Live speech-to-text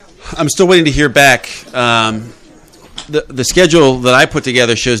I'm still waiting to hear back. The schedule that I put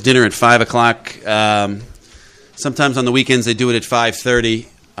together shows dinner at 5 o'clock. Sometimes on the weekends they do it at 5:30.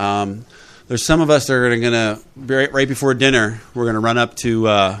 There's some of us that are going to, right before dinner, we're going to run up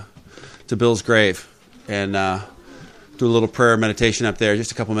to Bill's grave and do a little prayer meditation up there,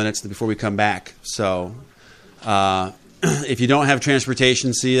 just a couple minutes before we come back. So if you don't have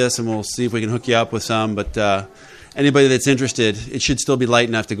transportation, see us, and we'll see if we can hook you up with some. But anybody that's interested, it should still be light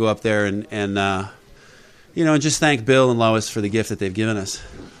enough to go up there and just thank Bill and Lois for the gift that they've given us.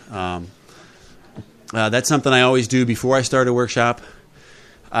 That's something I always do before I start a workshop.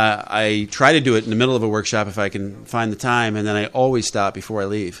 I try to do it in the middle of a workshop if I can find the time, and then I always stop before I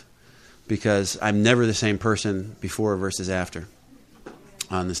leave because I'm never the same person before versus after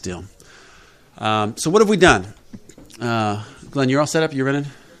on this deal. So what have we done? Glenn, you're all set up? You running?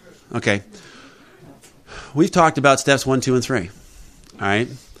 Okay. We've talked about steps 1, 2, and 3. All right.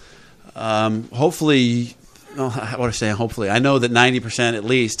 Hopefully, hopefully, I know that 90% at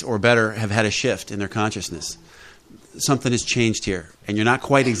least or better have had a shift in their consciousness. Something has changed here, and you're not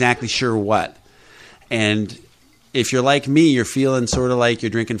quite exactly sure what. And if you're like me, you're feeling sort of like you're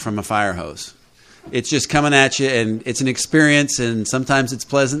drinking from a fire hose. It's just coming at you, and it's an experience, and sometimes it's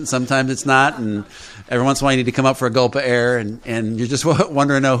pleasant, sometimes it's not, and every once in a while you need to come up for a gulp of air, and you're just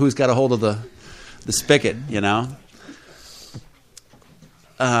wondering who's got a hold of the spigot,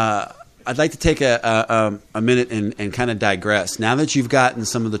 I'd like to take a minute and kind of digress. Now that you've gotten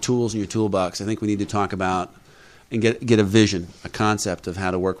some of the tools in your toolbox, I think we need to talk about and get a vision, a concept of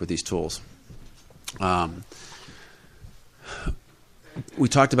how to work with these tools. We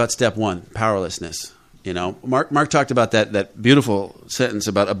talked about step 1, powerlessness. Mark talked about that beautiful sentence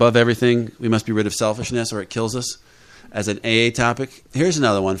about above everything, we must be rid of selfishness or it kills us as an AA topic. Here's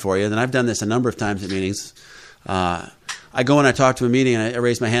another one for you, and I've done this a number of times at meetings. I go and I talk to a meeting and I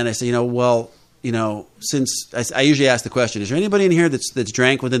raise my hand and I say, since I usually ask the question, is there anybody in here that's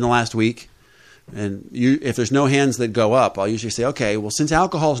drank within the last week? And if there's no hands that go up, I'll usually say, okay, well, since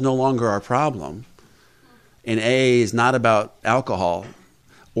alcohol is no longer our problem, and AA is not about alcohol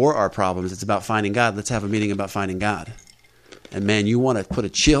or our problems, it's about finding God, let's have a meeting about finding God. And man, you want to put a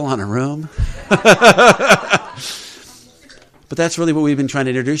chill on a room? But that's really what we've been trying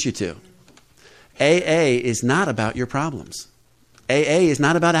to introduce you to. AA is not about your problems. AA is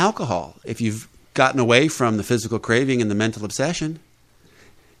not about alcohol. If you've gotten away from the physical craving and the mental obsession,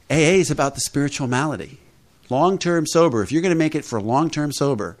 AA is about the spiritual malady. Long-term sober, if you're going to make it for long-term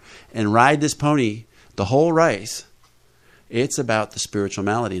sober and ride this pony the whole race, it's about the spiritual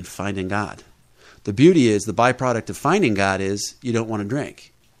malady and finding God. The beauty is, the byproduct of finding God is you don't want to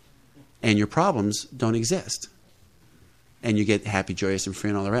drink. And your problems don't exist. And you get happy, joyous, and free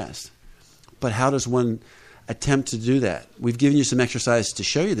and all the rest. But how does one attempt to do that? We've given you some exercises to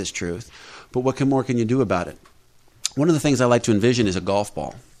show you this truth, but what more can you do about it? One of the things I like to envision is a golf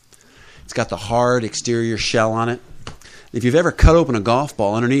ball. It's got the hard exterior shell on it. If you've ever cut open a golf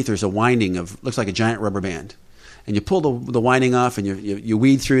ball, underneath there's a winding looks like a giant rubber band. And you pull the winding off and you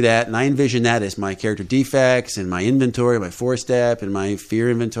weed through that, and I envision that as my character defects and my inventory, my 4-step and my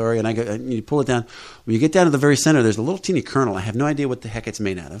fear inventory, and you pull it down. When you get down to the very center, there's a little teeny kernel. I have no idea what the heck it's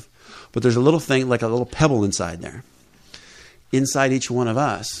made out of, but there's a little thing, like a little pebble inside there. Inside each one of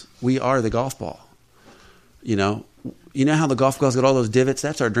us, we are the golf ball. You know how the golf ball's got all those divots?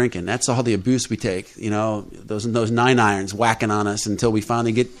 That's our drinking. That's all the abuse we take. Those 9 irons whacking on us until we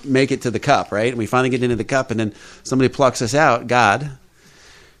finally make it to the cup, right? And we finally get into the cup, and then somebody plucks us out. God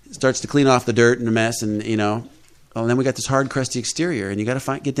starts to clean off the dirt and the mess, and then we got this hard, crusty exterior, and you got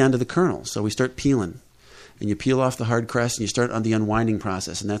to get down to the kernel. So we start peeling, and you peel off the hard crust, and you start on the unwinding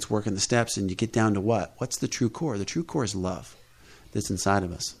process, and that's working the steps, and you get down to what? What's the true core? The true core is love that's inside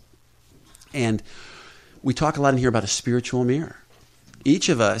of us, and we talk a lot in here about a spiritual mirror. Each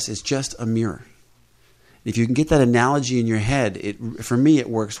of us is just a mirror. If you can get that analogy in your head, for me, it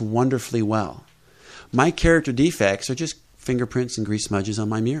works wonderfully well. My character defects are just fingerprints and grease smudges on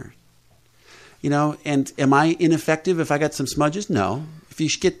my mirror. And am I ineffective if I got some smudges? No. If you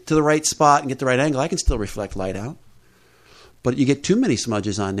get to the right spot and get the right angle, I can still reflect light out. But you get too many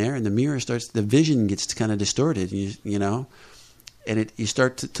smudges on there, and the vision gets kind of distorted, and you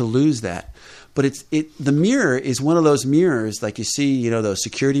start to lose that. But the mirror is one of those mirrors, like you see, those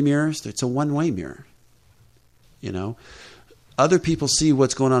security mirrors. It's a one-way mirror. Other people see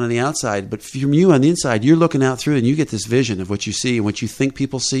what's going on the outside, but from you on the inside, you're looking out through and you get this vision of what you see and what you think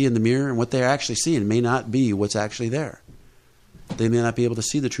people see in the mirror, and what they're actually seeing may not be what's actually there. They may not be able to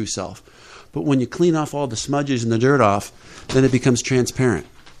see the true self. But when you clean off all the smudges and the dirt off, then it becomes transparent.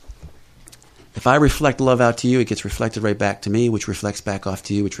 If I reflect love out to you, it gets reflected right back to me, which reflects back off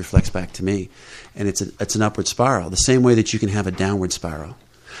to you, which reflects back to me. And it's an upward spiral, the same way that you can have a downward spiral.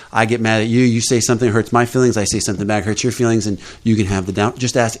 I get mad at you, you say something that hurts my feelings, I say something back, hurts your feelings, and you can have the down.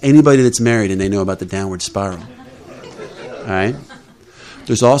 Just ask anybody that's married and they know about the downward spiral. All right?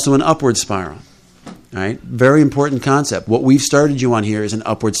 There's also an upward spiral. All right? Very important concept. What we've started you on here is an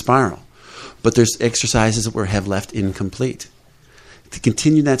upward spiral. But there's exercises that we have left incomplete. To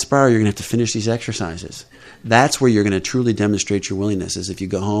continue that spiral, you're going to have to finish these exercises. That's where you're going to truly demonstrate your willingness, is if you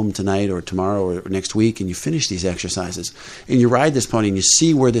go home tonight or tomorrow or next week and you finish these exercises and you ride this pony and you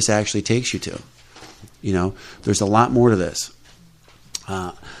see where this actually takes you to. You know, there's a lot more to this.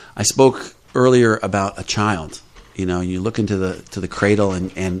 I spoke earlier about a child. You know, you look into the cradle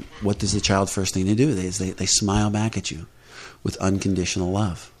and what does the child first thing they do? They smile back at you with unconditional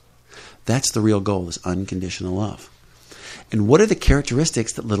love. That's the real goal, is unconditional love. And what are the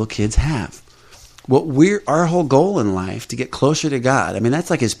characteristics that little kids have? Our whole goal in life to get closer to God. I mean, that's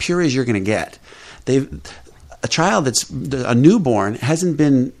like as pure as you're going to get. A child that's a newborn hasn't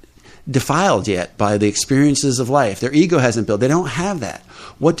been defiled yet by the experiences of life. Their ego hasn't built. They don't have that.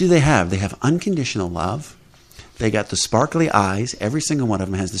 What do they have? They have unconditional love. They got the sparkly eyes. Every single one of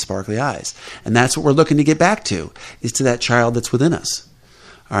them has the sparkly eyes. And that's what we're looking to get back to, is to that child that's within us.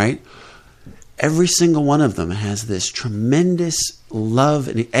 All right? Every single one of them has this tremendous love,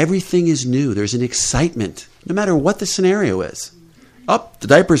 and everything is new. There's an excitement, no matter what the scenario is. Oh, the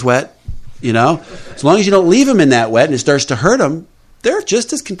diaper's wet, you know. As long as you don't leave them in that wet and it starts to hurt them, they're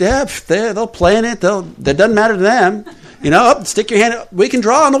just as they'll play in it. That doesn't matter to them, you know. Oh, stick your hand. We can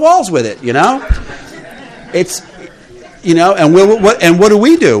draw on the walls with it, you know. It's, you know, and what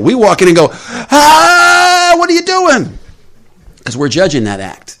do? We walk in and go, ah, what are you doing? Because we're judging that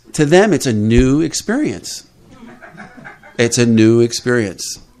act. To them, it's a new experience. It's a new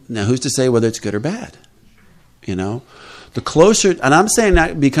experience. Now, who's to say whether it's good or bad? You know, the closer, and I'm saying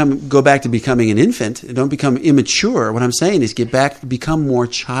not go back to becoming an infant. Don't become immature. What I'm saying is become more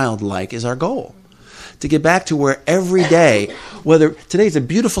childlike is our goal. To get back to where every day, whether today's a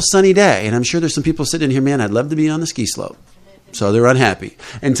beautiful sunny day, and I'm sure there's some people sitting in here, man, I'd love to be on the ski slope. So they're unhappy.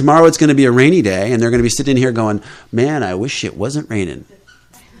 And tomorrow it's going to be a rainy day, and they're going to be sitting here going, man, I wish it wasn't raining.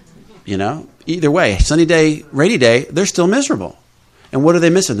 You know, either way, sunny day, rainy day, they're still miserable. And what are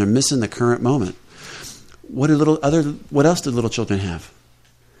they missing? They're missing the current moment. What else do little children have?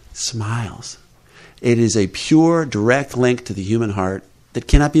 Smiles. It is a pure, direct link to the human heart that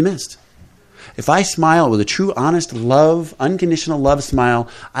cannot be missed. If I smile with a true, honest love, unconditional love smile,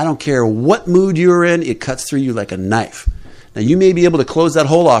 I don't care what mood you're in, it cuts through you like a knife. Now, you may be able to close that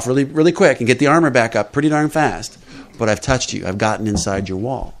hole off really, really quick and get the armor back up pretty darn fast, but I've touched you. I've gotten inside your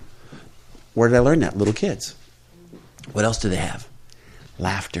wall. Where did I learn that? Little kids. What else do they have?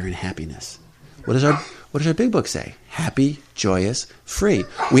 Laughter and happiness. What does our big book say? Happy, joyous, free.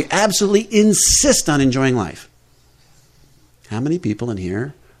 We absolutely insist on enjoying life. How many people in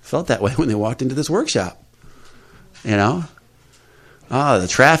here felt that way when they walked into this workshop? You know? Oh, the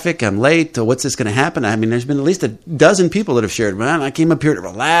traffic, I'm late. What's this going to happen? I mean, there's been at least a dozen people that have shared, man, I came up here to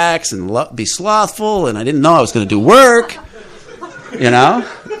relax and be slothful, and I didn't know I was going to do work. You know?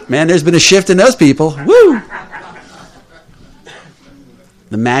 Man, there's been a shift in those people. Woo!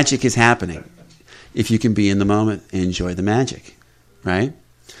 The magic is happening if you can be in the moment and enjoy the magic, right?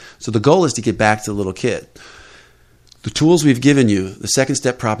 So the goal is to get back to the little kid. The tools we've given you, the second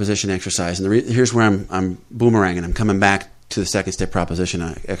step proposition exercise, and here's where I'm boomeranging. I'm coming back to the second step proposition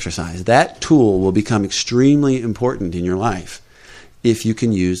exercise. That tool will become extremely important in your life if you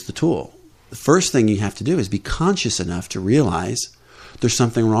can use the tool. The first thing you have to do is be conscious enough to realize there's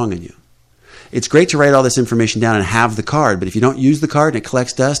something wrong in you. It's great to write all this information down and have the card, but if you don't use the card and it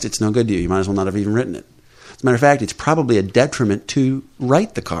collects dust, it's no good to you. You might as well not have even written it. As a matter of fact, it's probably a detriment to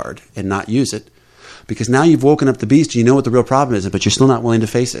write the card and not use it, because now you've woken up the beast, you know what the real problem is, but you're still not willing to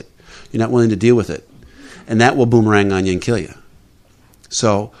face it. You're not willing to deal with it. And that will boomerang on you and kill you.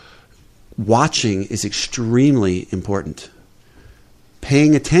 So watching is extremely important.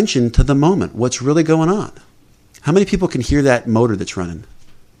 Paying attention to the moment, what's really going on. How many people can hear that motor that's running?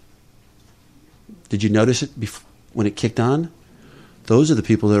 Did you notice it when it kicked on? Those are the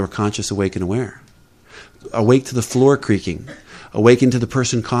people that are conscious, awake, and aware. Awake to the floor creaking. Awaken to the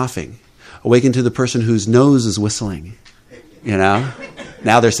person coughing. Awaken to the person whose nose is whistling. You know?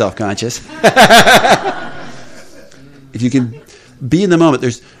 Now they're self-conscious. If you can be in the moment,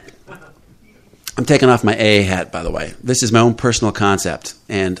 I'm taking off my AA hat, by the way. This is my own personal concept,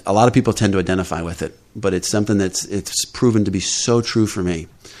 and a lot of people tend to identify with it, but it's something it's proven to be so true for me.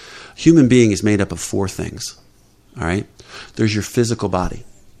 Human being is made up of four things, all right? There's your physical body.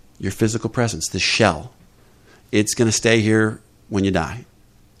 your physical presence, the shell. It's going to stay here when you die.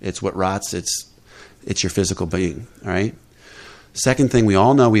 It's what rots. It's your physical being, all right? Second thing we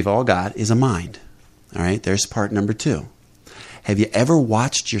all know we've all got is a mind, all right? There's part number 2. Have you ever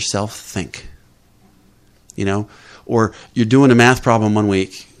watched yourself think? You know, or you're doing a math problem one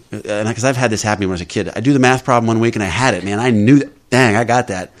week, and because I've had this happen when I was a kid. I do the math problem one week, and I had it, man. I knew that. Dang, I got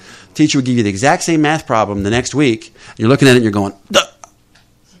that. Teacher would give you the exact same math problem the next week. You're looking at it, and you're going, duh!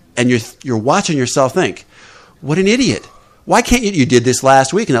 And you're watching yourself think, what an idiot. Why can't you? You did this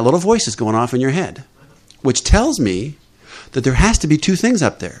last week, and that little voice is going off in your head, which tells me that there has to be 2 things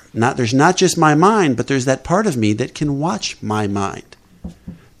up there. There's not just my mind, but there's that part of me that can watch my mind.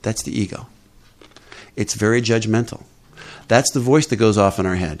 That's the ego. It's very judgmental. That's the voice that goes off in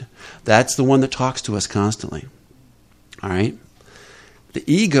our head. That's the one that talks to us constantly. All right? The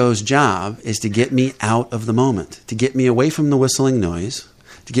ego's job is to get me out of the moment, to get me away from the whistling noise,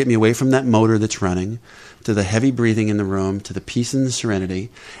 to get me away from that motor that's running, to the heavy breathing in the room, to the peace and the serenity.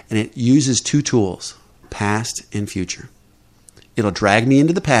 And it uses 2 tools, past and future. It'll drag me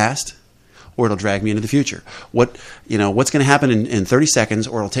into the past, or it'll drag me into the future. What's going to happen in 30 seconds,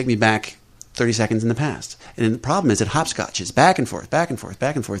 or it'll take me back 30 seconds in the past. And the problem is it hopscotches back and forth, back and forth,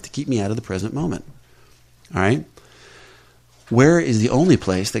 back and forth to keep me out of the present moment. All right? Where is the only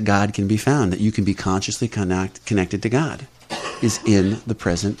place that God can be found, that you can be consciously connected to God, is in the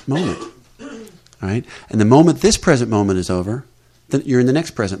present moment. All right? And the moment this present moment is over, then you're in the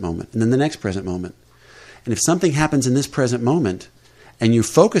next present moment, and then the next present moment. And if something happens in this present moment, and you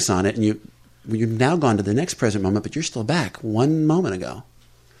focus on it, and you've now gone to the next present moment, but you're still back 1 moment ago,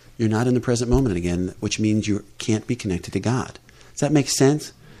 you're not in the present moment again, which means you can't be connected to God. Does that make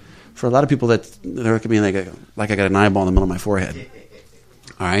sense? For a lot of people, they're looking at me like I got an eyeball in the middle of my forehead.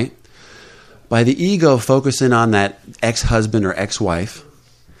 All right? By the ego focusing on that ex-husband or ex-wife,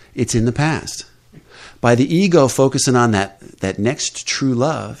 it's in the past. By the ego focusing on that next true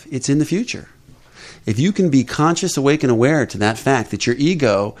love, it's in the future. If you can be conscious, awake, and aware to that fact that your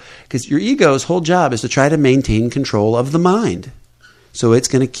ego, because your ego's whole job is to try to maintain control of the mind. So it's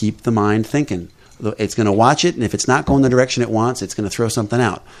going to keep the mind thinking. It's going to watch it, and if it's not going the direction it wants, it's going to throw something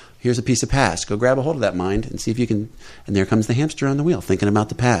out. Here's a piece of past. Go grab a hold of that mind and see if you can. And there comes the hamster on the wheel, thinking about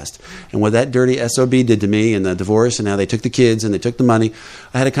the past. And what that dirty SOB did to me, and the divorce, and how they took the kids and they took the money.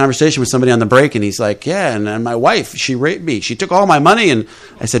 I had a conversation with somebody on the break, and he's like, yeah, and my wife, she raped me. She took all my money. And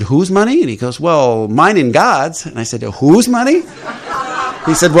I said, whose money? And he goes, well, mine and God's. And I said, whose money?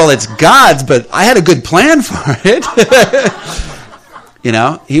 He said, well, it's God's, but I had a good plan for it.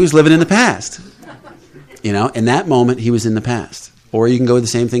 He was living in the past. In that moment, he was in the past. Or you can go with the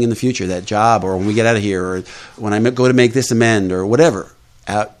same thing in the future, that job, or when we get out of here, or when I go to make this amend, or whatever.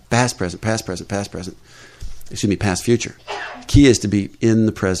 Past, present, past, present, past, present. Past, future. Key is to be in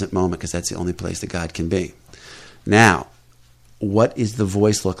the present moment, because that's the only place that God can be. Now, what is the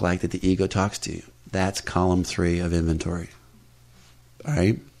voice look like that the ego talks to you? That's column 3 of inventory. All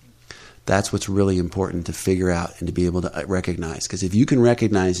right? That's what's really important to figure out and to be able to recognize. Because if you can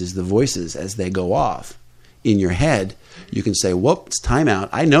recognize the voices as they go off in your head, you can say, whoop, it's time out.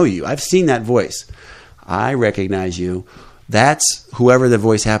 I know you. I've seen that voice. I recognize you. That's whoever the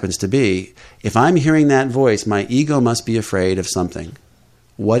voice happens to be. If I'm hearing that voice, my ego must be afraid of something.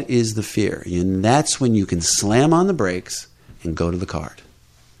 What is the fear? And that's when you can slam on the brakes and go to the card.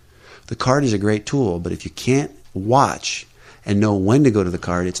 The card is a great tool, but if you can't watch and know when to go to the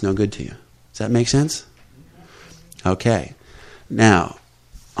card, it's no good to you. Does that make sense? Okay. Now,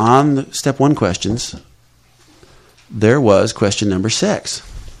 on the step 1 questions, there was question number 6.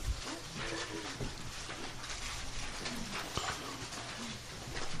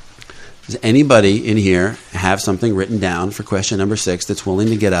 Does anybody in here have something written down for question number 6 that's willing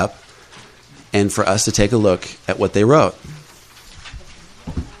to get up and for us to take a look at what they wrote?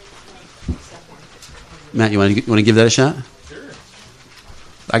 Matt, you want to give that a shot? Sure.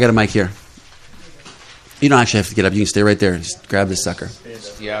 I got a mic here. You don't actually have to get up. You can stay right there and just grab this sucker.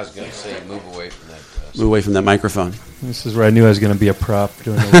 Yeah, I was going to say move away from that. Move away from that microphone. This is where I knew I was going to be a prop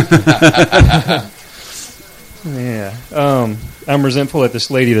during the weekend. Yeah. I'm resentful at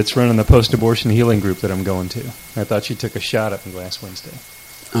this lady that's running the post-abortion healing group that I'm going to. I thought she took a shot at me last Wednesday.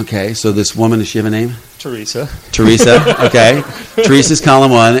 Okay, so this woman, does she have a name? Teresa. Teresa, okay. Teresa's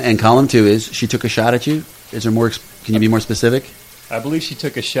column 1, and column 2 is she took a shot at you? Is there more? Can you be more specific? I believe she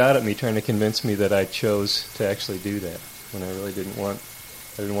took a shot at me trying to convince me that I chose to actually do that when I really didn't want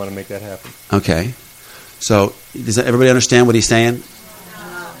to make that happen. Okay. So does everybody understand what he's saying?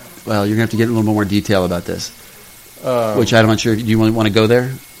 Well, you're going to have to get a little more detail about this, which I'm not sure. Do you want to go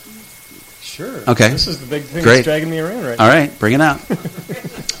there? Sure. Okay. This is the big thing Great. that's dragging me around right now. All right. Bring it out.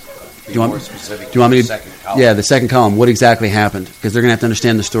 Be you want, more specific do you want me to to? the second column. Yeah, the second column. What exactly happened? Because they're going to have to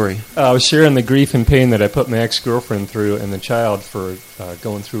understand the story. I was sharing the grief and pain that I put my ex-girlfriend through and the child for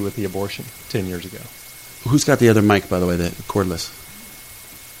going through with the abortion 10 years ago. Who's got the other mic, by the way, the cordless?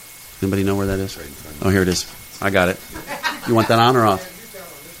 Anybody know where that is? Oh, here it is. I got it. You want that on or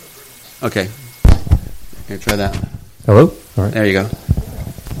off? Okay. Here, try that. Hello? All right. There you go.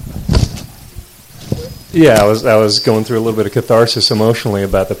 Yeah, I was going through a little bit of catharsis emotionally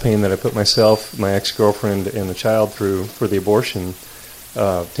about the pain that I put myself, my ex-girlfriend, and the child through for the abortion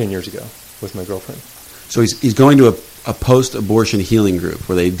 10 years ago with my girlfriend. So he's going to a post-abortion healing group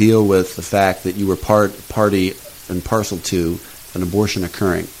where they deal with the fact that you were party and parcel to an abortion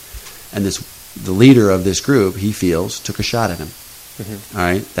occurring. And the leader of this group, he feels, took a shot at him. Mm-hmm. All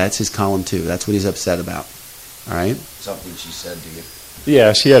right? That's his column 2. That's what he's upset about. All right? Something she said to you.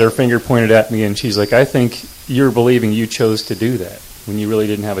 Yeah, she had her finger pointed at me, and she's like, I think you're believing you chose to do that when you really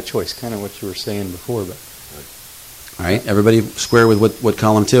didn't have a choice, kind of what you were saying before. But All right? Everybody square with what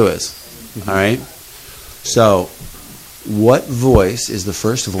column 2 is. Mm-hmm. All right? So, what voice is the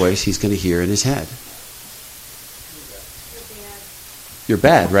first voice he's going to hear in his head? You're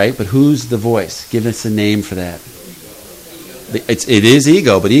bad, right? But who's the voice? Give us a name for that. It is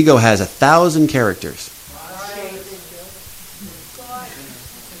ego, but ego has 1,000 characters.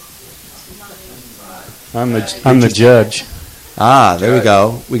 I'm the judge. Ah, there we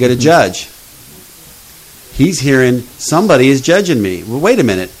go. We got a judge. He's hearing somebody is judging me. Well, wait a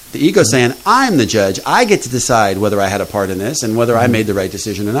minute. The ego's saying, I'm the judge. I get to decide whether I had a part in this and whether I made the right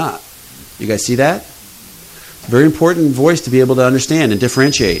decision or not. You guys see that? Very important voice to be able to understand and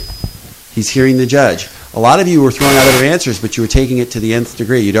differentiate. He's hearing the judge. A lot of you were throwing out other answers, but you were taking it to the nth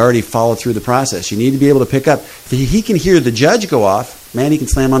degree. You'd already followed through the process. You need to be able to pick up. If he can hear the judge go off, man, he can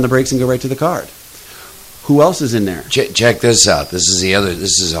slam on the brakes and go right to the card. Who else is in there? Check this out. This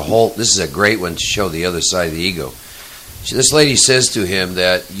is a great one to show the other side of the ego. This lady says to him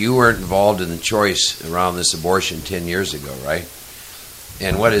that you weren't involved in the choice around this abortion 10 years ago, right?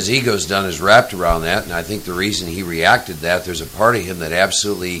 And what his ego's done is wrapped around that, and I think the reason he reacted that, there's a part of him that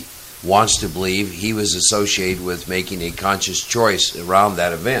absolutely wants to believe he was associated with making a conscious choice around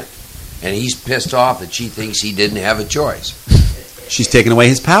that event. And he's pissed off that she thinks he didn't have a choice. She's taking away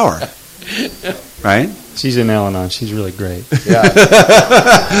his power. Right? She's in Al-Anon. She's really great. Yeah.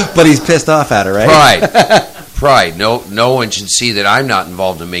 But he's pissed off at her, right? Pride. No one should see that I'm not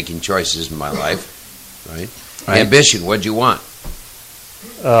involved in making choices in my life. Right? Ambition. What'd you want?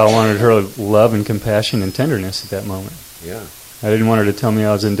 I wanted her love and compassion and tenderness at that moment. Yeah. I didn't want her to tell me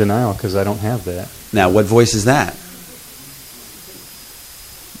I was in denial because I don't have that. Now, what voice is that?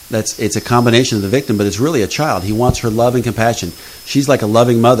 It's a combination of the victim, but it's really a child. He wants her love and compassion. She's like a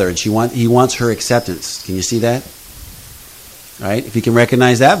loving mother, and he wants her acceptance. Can you see that? Right? If he can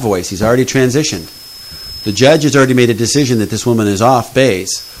recognize that voice, he's already transitioned. The judge has already made a decision that this woman is off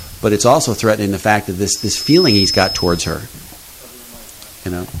base, but it's also threatening the fact that this feeling he's got towards her.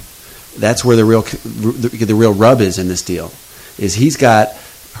 You know, that's where the real rub is in this deal. Is he's got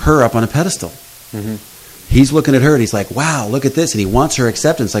her up on a pedestal. Mm-hmm. He's looking at her and he's like, wow, look at this. And he wants her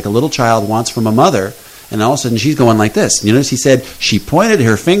acceptance like a little child wants from a mother. And all of a sudden she's going like this. You notice he said, she pointed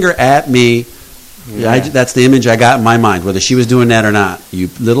her finger at me. Yeah. That's the image I got in my mind, whether she was doing that or not. You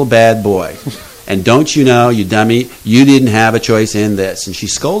little bad boy. And don't you know, you dummy, you didn't have a choice in this. And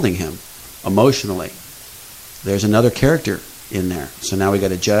she's scolding him emotionally. There's another character in there. So now we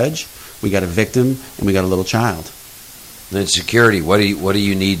got a judge, we got a victim, and we got a little child. Then security. What do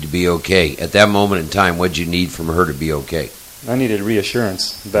you need to be okay at that moment in time? What did you need from her to be okay? I needed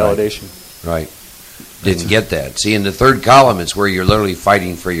reassurance, validation. Right. Didn't get that. See, in the third column, it's where you're literally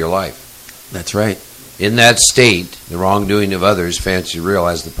fighting for your life. That's right. In that state, the wrongdoing of others, fancy real,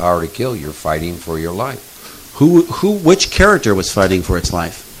 has the power to kill. You're fighting for your life. Which character was fighting for its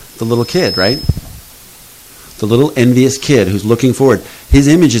life? The little kid, right? The little envious kid who's looking forward. His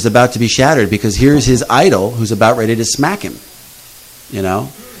image is about to be shattered because here's his idol who's about ready to smack him. You know?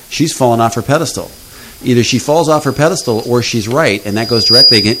 She's fallen off her pedestal. Either she falls off her pedestal or she's right, and that goes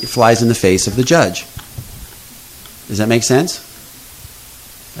directly, it flies in the face of the judge. Does that make sense?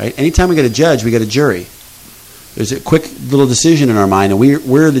 Right? Anytime we get a judge, we get a jury. There's a quick little decision in our mind, and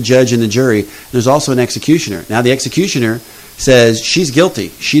we're the judge and the jury. There's also an executioner. Now the executioner says she's guilty.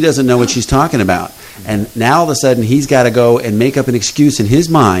 She doesn't know what she's talking about. And now all of a sudden he's got to go and make up an excuse in his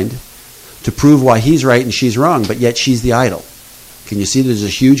mind to prove why he's right and she's wrong, but yet she's the idol. Can you see there's a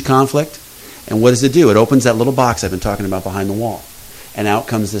huge conflict? And what does it do? It opens that little box I've been talking about behind the wall. And out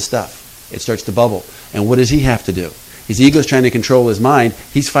comes this stuff. It starts to bubble. And what does he have to do? His ego's trying to control his mind.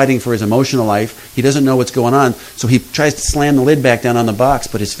 He's fighting for his emotional life. He doesn't know what's going on, so he tries to slam the lid back down on the box,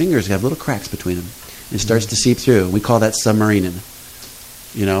 but his fingers have little cracks between them. It starts to seep through. We call that submarining.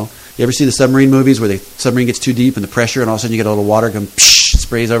 You know? You ever see the submarine movies where the submarine gets too deep and the pressure, and all of a sudden you get a little water come, psh,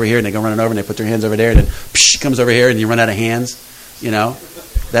 sprays over here, and they go running over, and they put their hands over there, and then psh, comes over here, and you run out of hands. You know?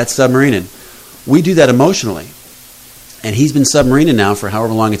 That's submarining. We do that emotionally. And he's been submarining now for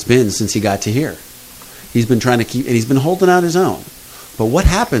however long it's been since he got to here. He's been trying to keep, and he's been holding out his own. But what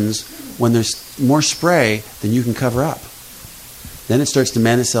happens when there's more spray than you can cover up? Then it starts to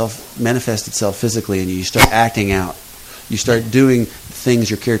manifest itself physically, and you start acting out. You start doing things,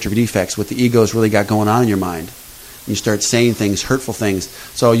 your character defects, what the ego's really got going on in your mind. You start saying things, hurtful things.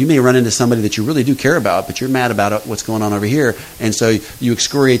 So you may run into somebody that you really do care about, but you're mad about what's going on over here, and so you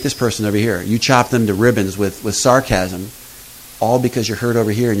excoriate this person over here. You chop them to ribbons with sarcasm, all because you're hurt over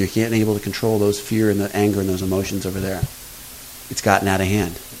here and you can't able to control those fear and the anger and those emotions over there. It's gotten out of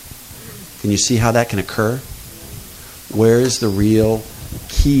hand. Can you see how that can occur? Where is the real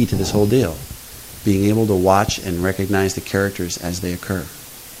key to this whole deal? Being able to watch and recognize the characters as they occur.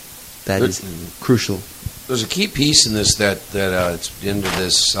 That is crucial. There's a key piece in this that it's into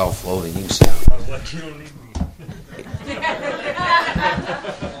this self-loathing. You can see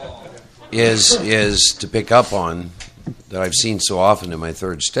is to pick up on that I've seen so often in my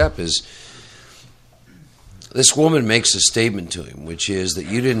third step is this woman makes a statement to him, which is that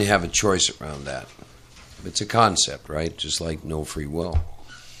you didn't have a choice around that. It's a concept, right? Just like no free will.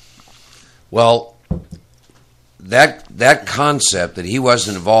 Well, that concept that he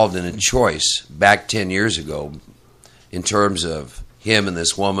wasn't involved in a choice back 10 years ago in terms of him and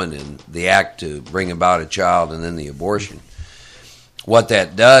this woman and the act to bring about a child and then the abortion, what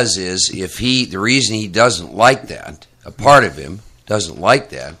that does is the reason he doesn't like that, a part of him doesn't like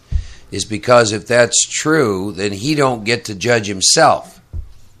that, is because if that's true, then he don't get to judge himself.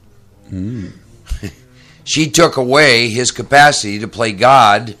 She took away his capacity to play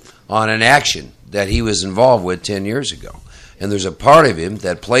God on an action that he was involved with 10 years ago. And there's a part of him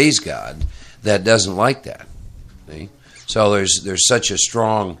that plays God that doesn't like that. See? So there's such a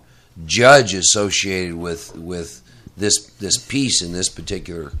strong judge associated with this piece in this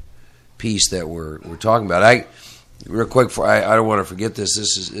particular piece that we're talking about. Real quick, I don't want to forget this.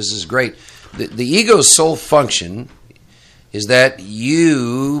 This is great. The ego's sole function is that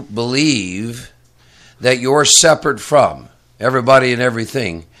you believe that you're separate from everybody and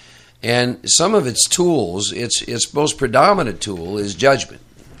everything. And some of its tools, its most predominant tool is judgment.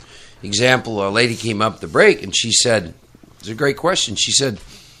 Example, a lady came up the break and she said, it's a great question. She said,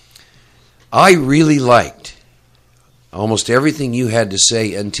 I really liked almost everything you had to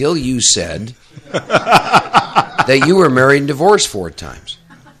say until you said that you were married and divorced 4 times.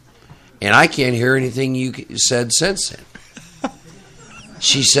 And I can't hear anything you said since then.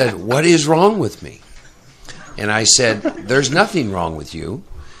 She said, what is wrong with me? And I said, there's nothing wrong with you.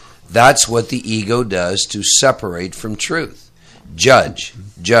 That's what the ego does to separate from truth. Judge.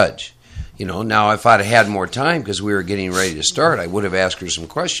 You know, now if I'd had more time because we were getting ready to start, I would have asked her some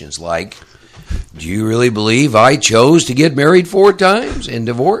questions like, do you really believe I chose to get married 4 times and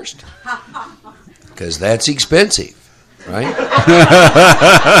divorced? Because that's expensive, right?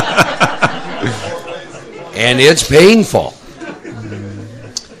 And it's painful.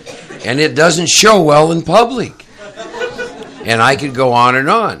 And it doesn't show well in public. And I could go on and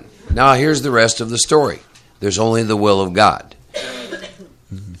on. Now here's the rest of the story. There's only the will of God.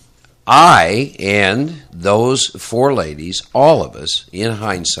 I and those 4 ladies, all of us, in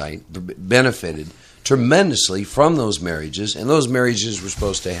hindsight, benefited tremendously from those marriages, and those marriages were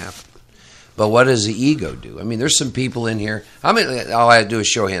supposed to happen. But what does the ego do? I mean, there's some people in here. How many? All I have to do is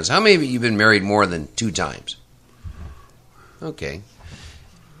show hands. How many of you have been married more than 2 times? Okay.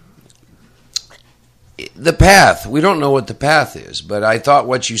 The path, we don't know what the path is, but I thought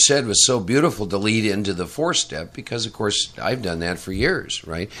what you said was so beautiful to lead into the 4th step because, of course, I've done that for years,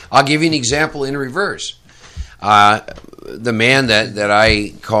 right? I'll give you an example in reverse. The man that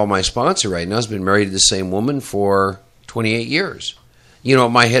I call my sponsor right now has been married to the same woman for 28 years. You know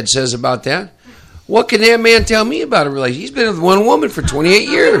what my head says about that? What can that man tell me about a relationship? He's been with one woman for 28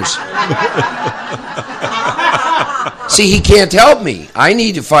 years. See, he can't help me. I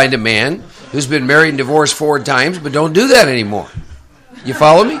need to find a man who's been married and divorced 4 times, but don't do that anymore. You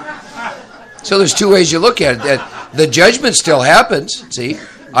follow me? So there's 2 ways you look at it. That the judgment still happens. See,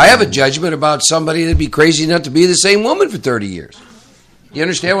 I have a judgment about somebody that'd be crazy enough to be the same woman for 30 years. You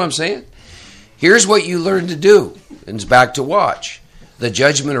understand what I'm saying? Here's what you learn to do, and it's back to watch. The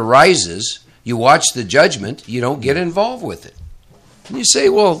judgment arises. You watch the judgment. You don't get involved with it. And you say,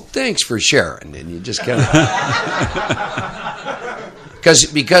 well, thanks for sharing. And you just kind of...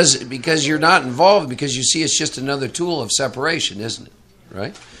 because you're not involved, because you see it's just another tool of separation, isn't it?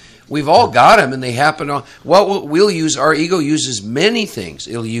 Right? We've all got them, and they happen on... Well, our ego uses many things.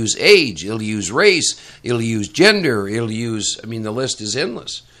 It'll use age, it'll use race, it'll use gender, it'll use... I mean, the list is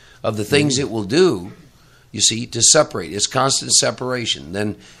endless of the things it will do, you see, to separate. It's constant separation,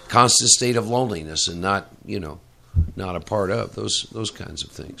 then constant state of loneliness and not a part of those kinds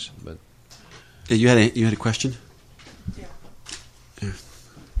of things. But you had a question? Yeah.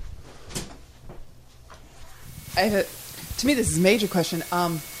 To me, this is a major question.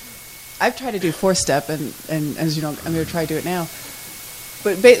 I've tried to do 4-step, and as you know, I'm going to try to do it now.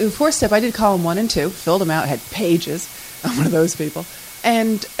 But 4-step, I did column 1 and 2, filled them out, had pages. I'm one of those people.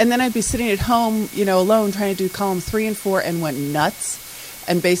 And then I'd be sitting at home, alone, trying to do column 3 and 4, and went nuts,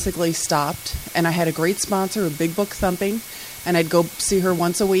 and basically stopped. And I had a great sponsor, a big book thumping, and I'd go see her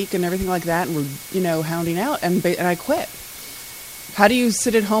once a week and everything like that, and we're, hounding out, and I quit. How do you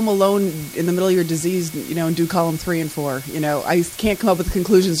sit at home alone in the middle of your disease, and do column 3 and 4? I can't come up with the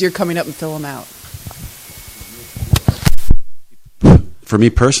conclusions. You're coming up and fill them out. For me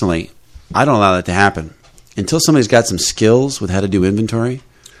personally, I don't allow that to happen. Until somebody's got some skills with how to do inventory,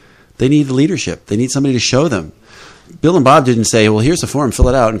 they need the leadership. They need somebody to show them. Bill and Bob didn't say, well, here's the form, fill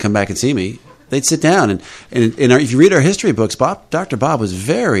it out, and come back and see me. They'd sit down. And if you read our history books, Dr. Bob was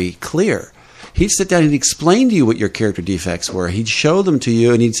very clear. He'd sit down and he'd explain to you what your character defects were. He'd show them to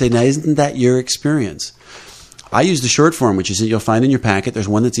you, and he'd say, now, isn't that your experience? I use the short form, which is that you'll find in your packet. There's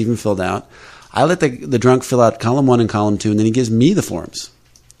one that's even filled out. I let the drunk fill out column 1 and column 2, and then he gives me the forms.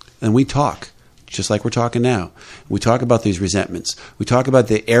 And we talk, just like we're talking now. We talk about these resentments. We talk about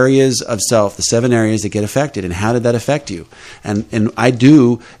the areas of self, the 7 areas that get affected, and how did that affect you? And I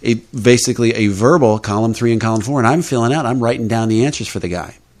do basically a verbal column 3 and column 4, and I'm filling out, I'm writing down the answers for the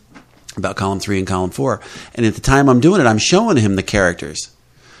guy about column 3 and column 4. And at the time I'm doing it, I'm showing him the characters.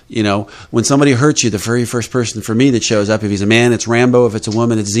 When somebody hurts you, the very first person for me that shows up, if he's a man, it's Rambo. If it's a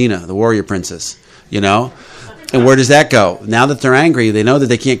woman, it's Xena, the warrior princess, And where does that go? Now that they're angry, they know that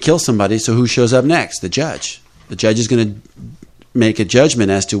they can't kill somebody, so who shows up next? The judge. The judge is going to make a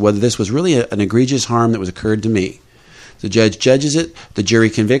judgment as to whether this was really an egregious harm that was occurred to me. The judge judges it, the jury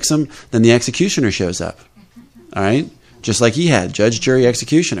convicts him, then the executioner shows up. All right? Just like he had, judge, jury,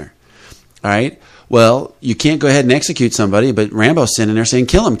 executioner. All right? Well, you can't go ahead and execute somebody, but Rambo's sitting there saying,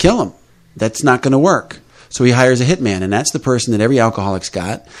 kill him, kill him. That's not going to work. So he hires a hitman, and that's the person that every alcoholic's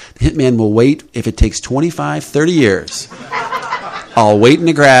got. The hitman will wait if it takes 25, 30 years. I'll wait in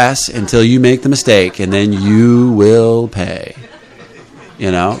the grass until you make the mistake, and then you will pay.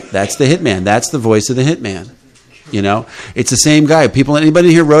 That's the hitman. That's the voice of the hitman. It's the same guy.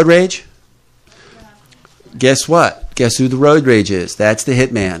 Anybody hear road rage? Guess what? Guess who the road rage is? That's the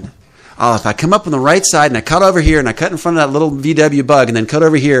hitman. Oh, if I come up on the right side and I cut over here and I cut in front of that little VW bug and then cut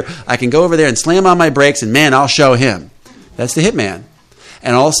over here, I can go over there and slam on my brakes and, man, I'll show him. That's the hitman.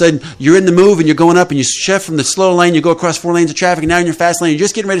 And all of a sudden, you're in the move and you're going up and you shift from the slow lane, you go across 4 lanes of traffic, and now you're in your fast lane, you're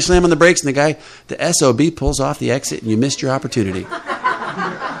just getting ready to slam on the brakes, and the SOB pulls off the exit and you missed your opportunity.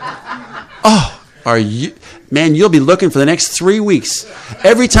 Oh, man, you'll be looking for the next 3 weeks.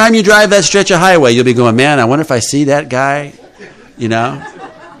 Every time you drive that stretch of highway, you'll be going, man, I wonder if I see that guy,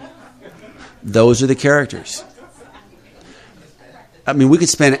 Those are the characters. I mean, we could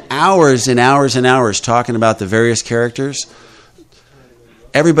spend hours and hours and hours talking about the various characters.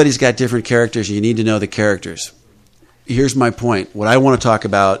 Everybody's got different characters. You need to know the characters. Here's my point. What I want to talk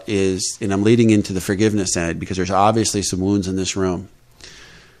about is, and I'm leading into the forgiveness side because there's obviously some wounds in this room.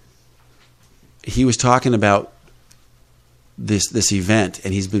 He was talking about this event,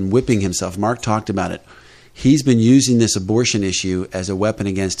 and he's been whipping himself. Mark talked about it. He's been using this abortion issue as a weapon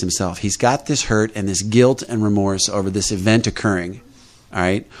against himself. He's got this hurt and this guilt and remorse over this event occurring. All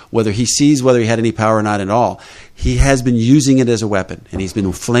right? Whether he sees whether he had any power or not at all, he has been using it as a weapon, and he's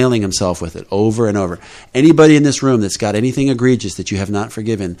been flailing himself with it over and over. Anybody in this room that's got anything egregious that you have not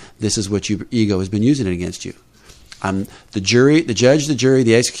forgiven, this is what your ego has been using it against you. The jury, the judge, the jury,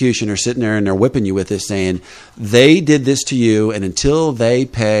 the executioner are sitting there and they're whipping you with this, saying, they did this to you, and until they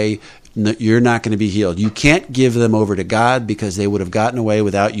pay, you're not going to be healed. You can't give them over to God because they would have gotten away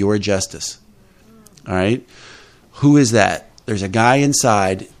without your justice. All right? Who is that? There's a guy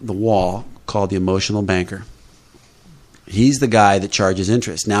inside the wall called the emotional banker. He's the guy that charges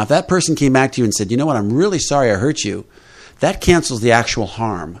interest. Now, if that person came back to you and said, you know what, I'm really sorry I hurt you, that cancels the actual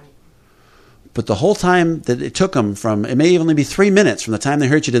harm. But the whole time that it took them from, it may only be 3 minutes from the time they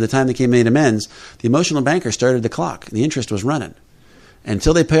hurt you to the time they came made amends, the emotional banker started the clock and the interest was running.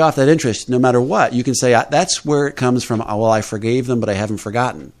 Until they pay off that interest, no matter what, you can say, that's where it comes from. Oh, well, I forgave them, but I haven't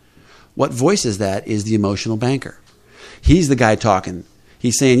forgotten. What voices that is the emotional banker. He's the guy talking.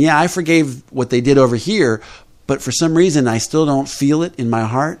 He's saying, yeah, I forgave what they did over here, but for some reason I still don't feel it in my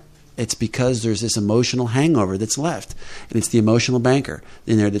heart. It's because there's this emotional hangover that's left. And it's the emotional banker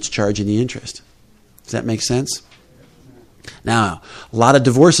in there that's charging the interest. Does that make sense? Now, a lot of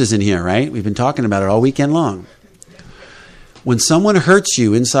divorces in here, right? We've been talking about it all weekend long. When someone hurts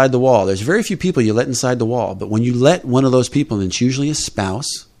you inside the wall, there's very few people you let inside the wall, but when you let one of those people, and it's usually a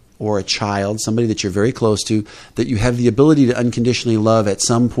spouse or a child, somebody that you're very close to, that you have the ability to unconditionally love at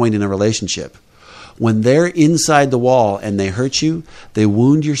some point in a relationship, when they're inside the wall and they hurt you, they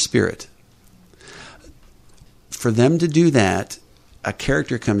wound your spirit. For them to do that, a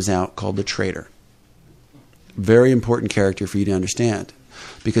character comes out called the traitor. Very important character for you to understand.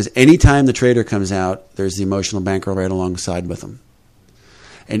 Because anytime the traitor comes out, there's the emotional banker right alongside with them.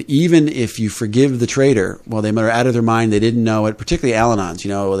 And even if you forgive the traitor, well, they were out of their mind, they didn't know it. Particularly Al-Anons,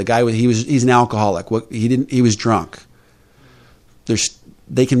 the guy he's an alcoholic. He was drunk.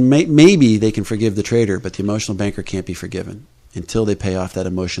 Maybe they can forgive the traitor, but the emotional banker can't be forgiven until they pay off that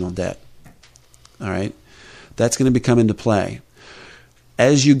emotional debt. All right, that's going to come into play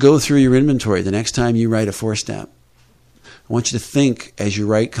as you go through your inventory. The next time you write a 4-step, I want you to think as you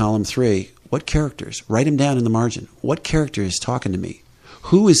write column 3, what characters? Write them down in the margin. What character is talking to me?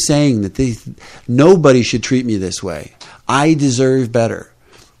 Who is saying that nobody should treat me this way? I deserve better.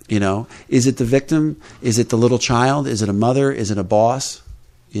 Is it the victim? Is it the little child? Is it a mother? Is it a boss?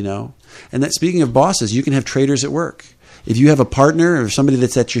 And that, speaking of bosses, you can have traitors at work. If you have a partner or somebody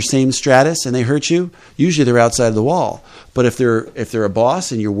that's at your same stratus and they hurt you, usually they're outside of the wall. But if they're a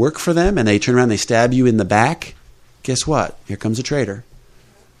boss and you work for them and they turn around and they stab you in the back, guess what? Here comes a traitor.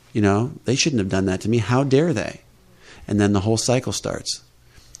 They shouldn't have done that to me. How dare they? And then the whole cycle starts.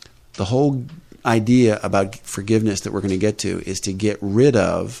 The whole idea about forgiveness that we're going to get to is to get rid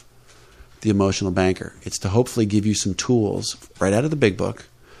of the emotional banker. It's to hopefully give you some tools right out of the big book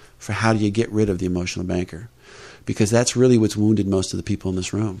for how do you get rid of the emotional banker. Because that's really what's wounded most of the people in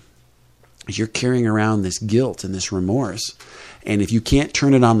this room. You're carrying around this guilt and this remorse. And if you can't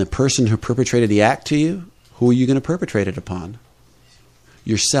turn it on the person who perpetrated the act to you, who are you going to perpetrate it upon?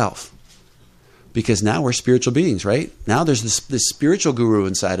 Yourself. Because now we're spiritual beings, right? Now there's this spiritual guru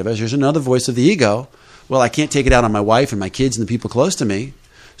inside of us. There's another voice of the ego. Well, I can't take it out on my wife and my kids and the people close to me.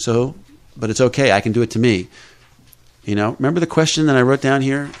 But it's okay. I can do it to me. Remember the question that I wrote down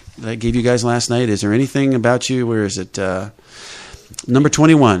here that I gave you guys last night? Is there anything about you? Where is it? Number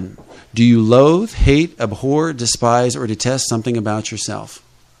 21. Do you loathe, hate, abhor, despise, or detest something about yourself?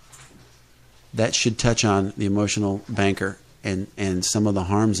 That should touch on the emotional banker and some of the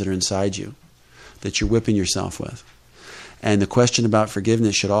harms that are inside you that you're whipping yourself with. And the question about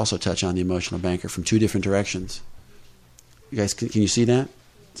forgiveness should also touch on the emotional banker from 2 different directions. You guys, can you see that?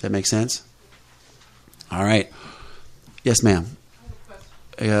 Does that make sense? All right. Yes, ma'am.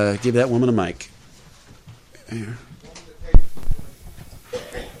 Give that woman a mic. Here.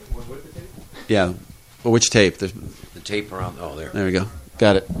 Yeah. Well, which tape? The tape around. Oh, there. There we go.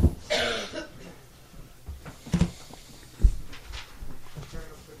 Got it.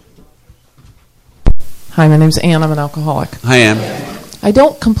 Hi, my name's Ann. I'm an alcoholic. Hi, Ann. I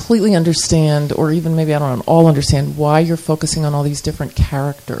don't completely understand, or even maybe I don't all understand, why you're focusing on all these different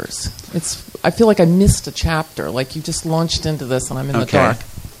characters. I feel like I missed a chapter, like you just launched into this and I'm in the dark.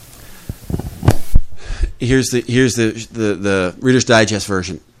 Here's the Reader's Digest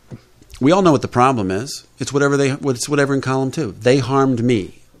version. We all know what the problem is. It's whatever in column 2. They harmed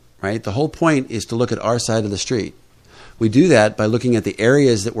me, right? The whole point is to look at our side of the street. We do that by looking at the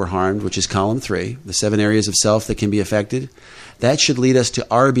areas that were harmed, which is column 3, the 7 areas of self that can be affected. That should lead us to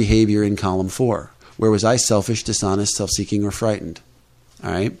our behavior in column 4. Where was I selfish, dishonest, self-seeking, or frightened?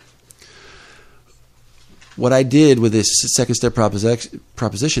 All right? What I did with this second step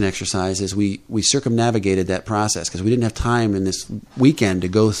proposition exercise is we circumnavigated that process because we didn't have time in this weekend to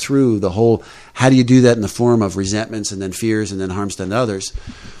go through the whole, how do you do that in the form of resentments and then fears and then harms done to others.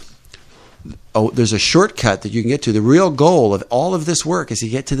 Oh, there's a shortcut that you can get to. The real goal of all of this work is to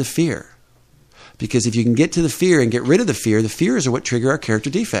get to the fear. Because if you can get to the fear and get rid of the fears are what trigger our character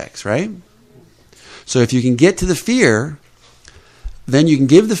defects, right? So if you can get to the fear, then you can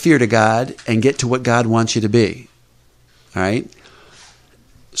give the fear to God and get to what God wants you to be. All right?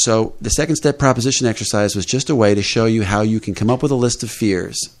 So the second step proposition exercise was just a way to show you how you can come up with a list of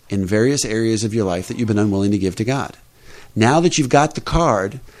fears in various areas of your life that you've been unwilling to give to God. Now that you've got the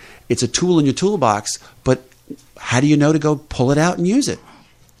card, it's a tool in your toolbox, but how do you know to go pull it out and use it?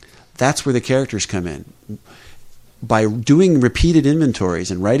 That's where the characters come in. by doing repeated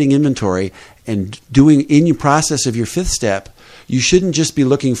inventories and writing inventory and doing in your process of your fifth step, you shouldn't just be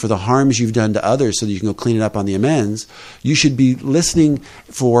looking for the harms you've done to others so that you can go clean it up on the amends. You should be listening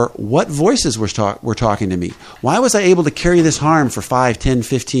for what voices were talking to me. Why was I able to carry this harm for 5, 10,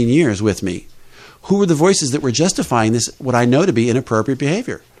 15 years with me? Who were the voices that were justifying this, what I know to be inappropriate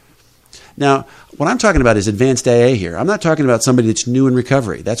behavior? Now, what I'm talking about is advanced AA here. I'm not talking about somebody that's new in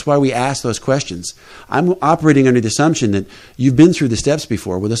recovery. That's why we ask those questions. I'm operating under the assumption that you've been through the steps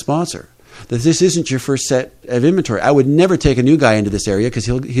before with a sponsor, that this isn't your first set of inventory. I would never take a new guy into this area because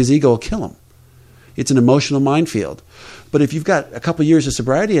his ego will kill him. It's an emotional minefield. But if you've got a couple years of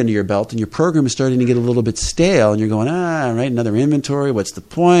sobriety under your belt and your program is starting to get a little bit stale and you're going, right, another inventory, what's the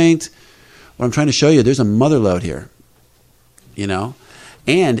point? What I'm trying to show you, there's a mother load here, you know?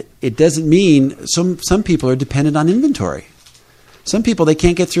 And it doesn't mean some people are dependent on inventory. Some people, they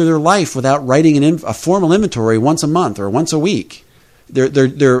can't get through their life without writing a formal inventory once a month or once a week.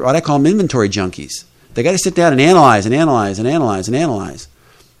 They're what I call them inventory junkies. They got to sit down and analyze and analyze and analyze and analyze.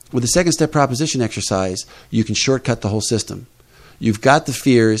 With the second step proposition exercise, you can shortcut the whole system. You've got the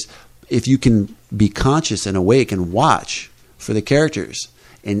fears. If you can be conscious and awake and watch for the characters,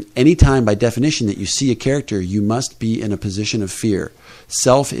 and any time by definition that you see a character, you must be in a position of fear.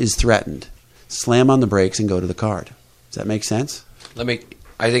 Self is threatened. Slam on the brakes and go to the card. Does that make sense?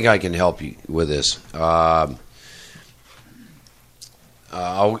 I think I can help you with this. Another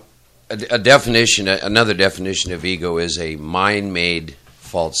definition of ego is a mind-made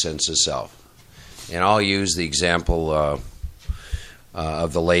false sense of self. And I'll use the example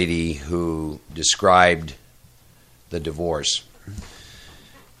of the lady who described the divorce.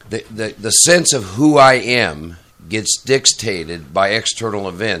 The sense of who I am gets dictated by external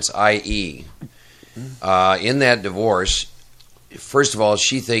events, i.e., in that divorce, first of all,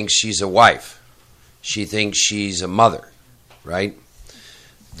 she thinks she's a wife. She thinks she's a mother, right?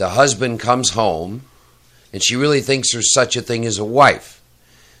 The husband comes home, and she really thinks there's such a thing as a wife.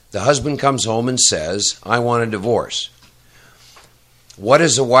 The husband comes home and says, I want a divorce. What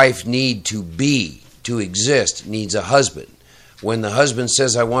does a wife need to be, to exist? Needs a husband. When the husband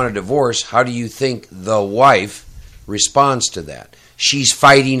says, I want a divorce, how do you think the wife responds to that? She's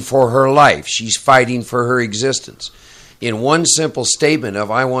fighting for her life. She's fighting for her existence. In one simple statement of,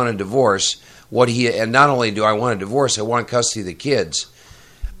 I want a divorce, and not only do I want a divorce, I want custody of the kids,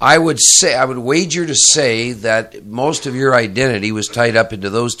 I would wager to say that most of your identity was tied up into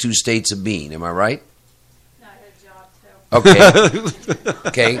those two states of being. Am I right? No, I had a job too. Okay.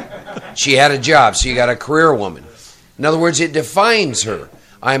 Okay. She had a job, so you got a career woman. In other words, it defines her.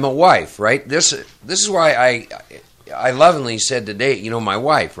 I'm a wife, right? This is why I lovingly said today, my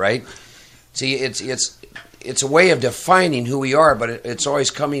wife, right? See, it's a way of defining who we are, but it's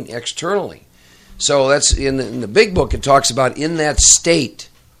always coming externally. So that's in the big book. It talks about in that state,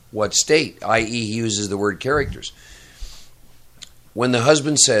 what state, i.e., he uses the word characters. When the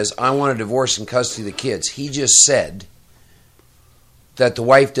husband says, "I want a divorce and custody of the kids," he just said that the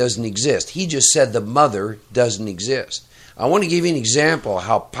wife doesn't exist. He just said the mother doesn't exist. I want to give you an example of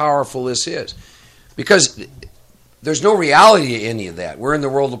how powerful this is, because there's no reality to any of that. We're in the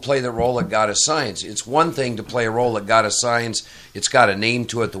world to play the role that God assigns. It's one thing to play a role that God assigns. It's got a name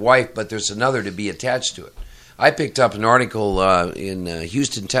to it, the wife, but there's another to be attached to it. I picked up an article in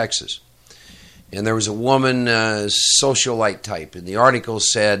Houston, Texas, and there was a woman, socialite type, and the article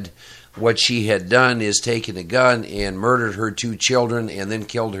said what she had done is taken a gun and murdered her 2 children and then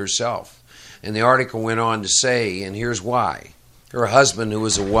killed herself. And the article went on to say, and here's why. Her husband, who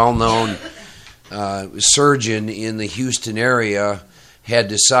was a well-known surgeon in the Houston area, had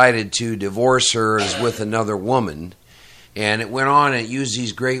decided to divorce her as with another woman. And it went on and it used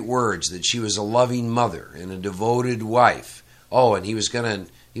these great words, that she was a loving mother and a devoted wife. Oh, and he was going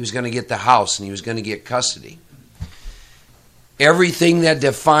to get the house and he was going to get custody. Everything that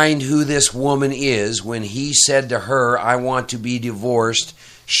defined who this woman is, when he said to her, "I want to be divorced,"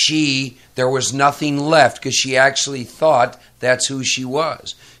 there was nothing left, because she actually thought that's who she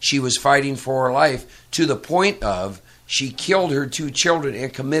was. She was fighting for her life to the point of she killed her 2 children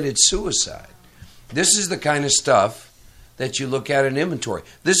and committed suicide. This is the kind of stuff that you look at in inventory.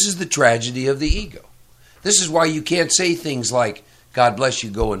 This is the tragedy of the ego. This is why you can't say things like, "God bless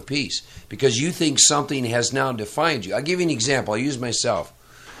you, go in peace," because you think something has now defined you. I'll give you an example. I'll use myself.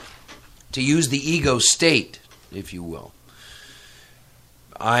 To use the ego state, if you will.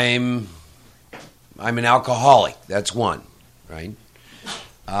 I'm an alcoholic. That's one, right?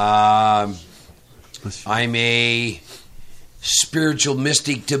 I'm a spiritual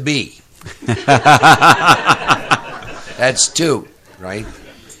mystic to be. That's 2, right?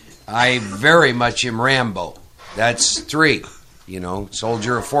 I very much am Rambo. That's 3.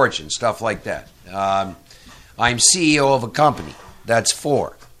 Soldier of fortune, stuff like that. I'm CEO of a company. That's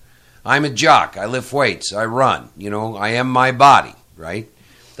 4. I'm a jock. I lift weights. I run. I am my body, right?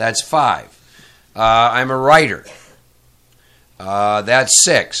 That's 5. I'm a writer. That's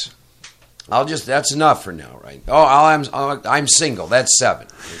 6. That's enough for now, right? I'm single. That's 7,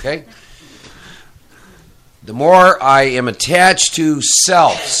 okay? The more I am attached to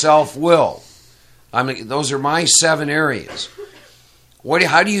self-will, those are my 7 areas.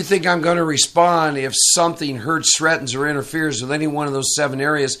 How do you think I'm going to respond if something hurts, threatens, or interferes with any one of those 7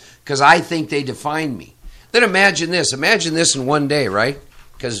 areas because I think they define me? Then imagine this. Imagine this in one day, right?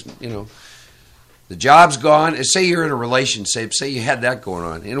 Because, the job's gone. Say you're in a relationship. Say you had that going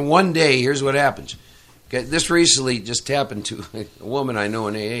on. In one day, here's what happens. Okay, this recently just happened to a woman I know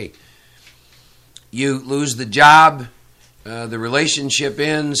in AA. You lose the job. The relationship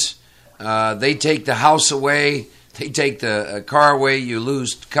ends. They take the house away. They take the car away. You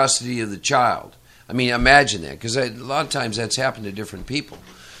lose custody of the child. I mean, imagine that, because a lot of times that's happened to different people.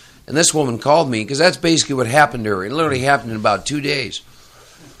 And this woman called me, because that's basically what happened to her. It literally happened in about 2 days.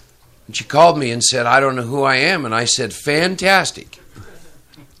 And she called me and said, I don't know who I am. And I said, fantastic.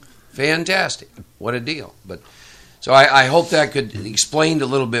 Fantastic. What a deal. So I hope that could explain a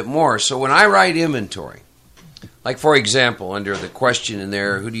little bit more. So when I write inventory, like for example, under the question in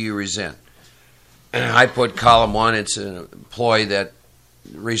there, who do you resent? I put column 1, it's an employee that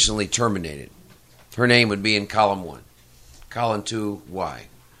recently terminated. Her name would be in column 1. Column 2, why?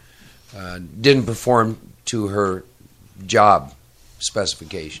 Didn't perform to her job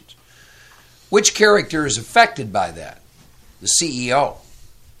specifications. Which character is affected by that? The CEO.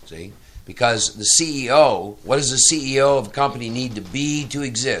 See? Because the CEO, what does the CEO of a company need to be to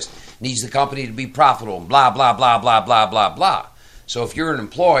exist? Needs the company to be profitable, and blah, blah, blah, blah, blah, blah, blah. So if you're an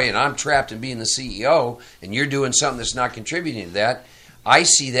employee and I'm trapped in being the CEO and you're doing something that's not contributing to that, I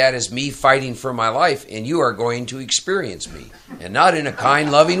see that as me fighting for my life, and you are going to experience me, and not in a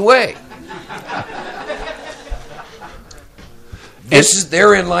kind, loving way.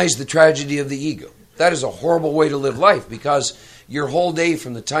 Therein lies the tragedy of the ego. That is a horrible way to live life, because your whole day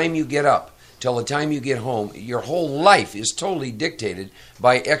from the time you get up till the time you get home, your whole life is totally dictated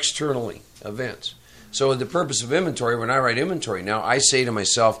by external events. So the purpose of inventory, when I write inventory now, I say to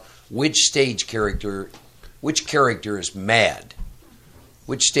myself, which character is mad?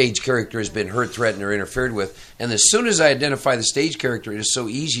 Which stage character has been hurt, threatened, or interfered with? And as soon as I identify the stage character, it is so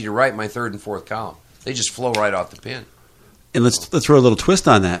easy to write my 3rd and 4th column. They just flow right off the pen. And let's throw a little twist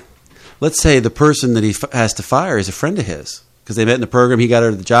on that. Let's say the person that he has to fire is a friend of his, because they met in the program, he got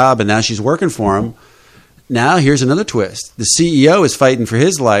her the job, and now she's working for him. Now here's another twist. The CEO is fighting for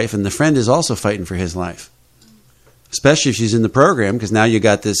his life, and the friend is also fighting for his life. Especially if she's in the program, because now you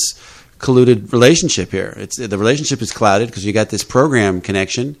got this colluded relationship here. The relationship is clouded because you got this program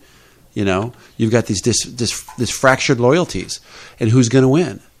connection. You've got these this fractured loyalties, and who's going to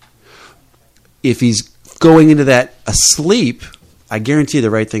win? If he's going into that asleep, I guarantee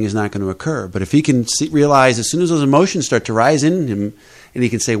the right thing is not going to occur. But if he can realize as soon as those emotions start to rise in him, and he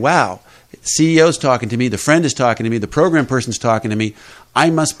can say, wow, the CEO's talking to me, the friend is talking to me, the program person's talking to me,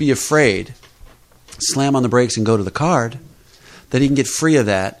 I must be afraid, slam on the brakes and go to the card, that he can get free of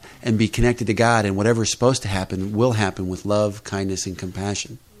that and be connected to God, and whatever is supposed to happen will happen with love, kindness, and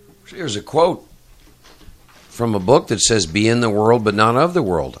compassion. Here's a quote from a book that says, be in the world but not of the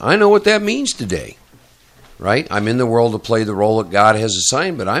world. I know what that means today. Right? I'm in the world to play the role that God has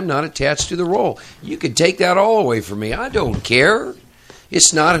assigned, but I'm not attached to the role. You could take that all away from me. I don't care.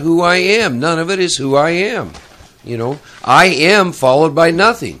 It's not who I am. None of it is who I am. I am followed by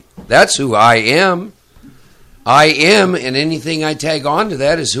nothing. That's who I am. I am, and anything I tag on to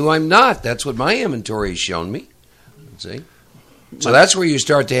that is who I'm not. That's what my inventory has shown me. See? So that's where you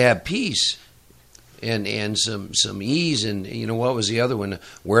start to have peace and some ease. And what was the other one?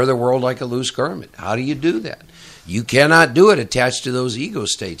 Wear the world like a loose garment. How do you do that? You cannot do it attached to those ego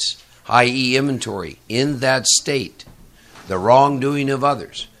states, i.e. inventory. In that state, the wrongdoing of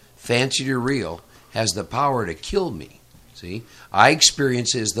others, fancied or real, has the power to kill me. See? I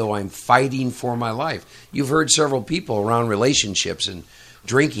experience it as though I'm fighting for my life. You've heard several people around relationships and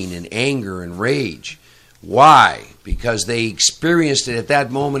drinking and anger and rage. Why? Because they experienced it at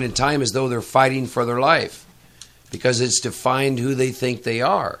that moment in time as though they're fighting for their life. Because it's defined who they think they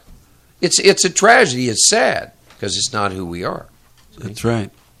are. It's a tragedy. It's sad because it's not who we are. See? That's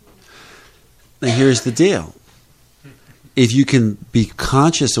right. Now here's the deal. If you can be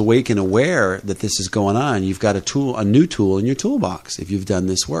conscious, awake, and aware that this is going on, you've got a new tool in your toolbox if you've done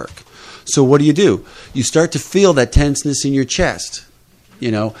this work. So what do? You start to feel that tenseness in your chest.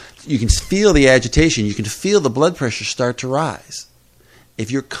 You know, you can feel the agitation. You can feel the blood pressure start to rise.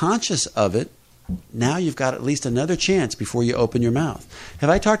 If you're conscious of it, now you've got at least another chance before you open your mouth. Have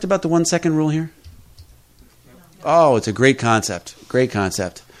I talked about the 1 second rule here? Oh, it's a great concept. Great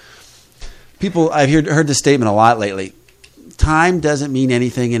concept. People, I've heard this statement a lot lately. Time doesn't mean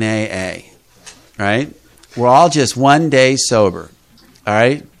anything in AA, right? We're all just one day sober, all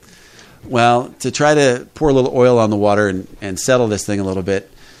right? Well, to try to pour a little oil on the water and settle this thing a little bit,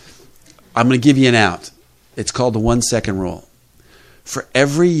 I'm going to give you an out. It's called the 1 second rule. For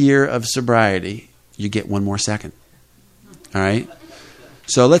every year of sobriety, you get 1 more second, all right?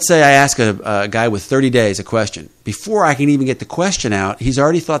 So let's say I ask a guy with 30 days a question. Before I can even get the question out, he's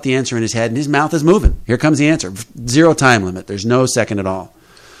already thought the answer in his head, and his mouth is moving. Here comes the answer. 0 time limit. There's no second at all.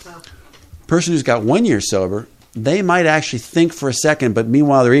 Person who's got 1 year sober, they might actually think for a second, but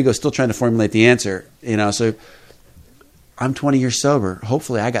meanwhile their ego's still trying to formulate the answer. You know, so I'm 20 years sober.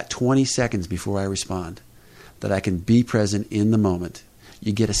 Hopefully I got 20 seconds before I respond, that I can be present in the moment.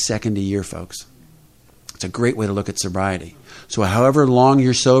 You get a second a year, folks. It's a great way to look at sobriety. So however long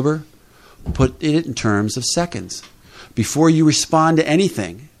you're sober, put it in terms of seconds. Before you respond to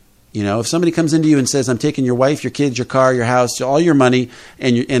anything, you know, if somebody comes into you and says, I'm taking your wife, your kids, your car, your house, all your money,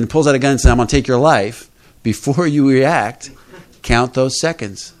 and pulls out a gun and says, I'm going to take your life, before you react, count those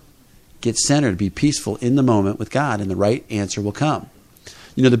seconds. Get centered, be peaceful in the moment with God, and the right answer will come.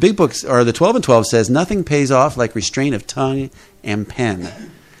 You know, the big books, or the 12 and 12 says, nothing pays off like restraint of tongue and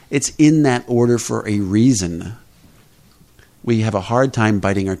pen. It's in that order for a reason. We have a hard time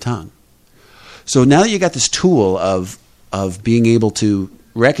biting our tongue. So now that you got this tool of being able to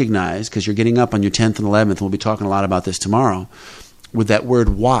recognize, because you're getting up on your 10th and 11th, and we'll be talking a lot about this tomorrow, with that word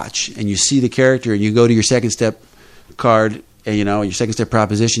watch, and you see the character, and you go to your second step card, and you know, your second step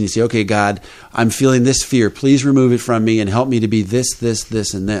proposition, you say, okay, God, I'm feeling this fear. Please remove it from me and help me to be this, this,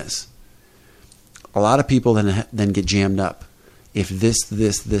 this, and this. A lot of people then get jammed up if this,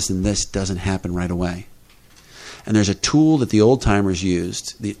 and this doesn't happen right away. And there's a tool that the old-timers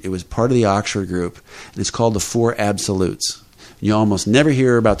used. It was part of the Oxford group, and it's called the 4 absolutes. You almost never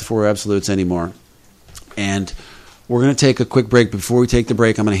hear about the 4 absolutes anymore. And we're going to take a quick break. Before we take the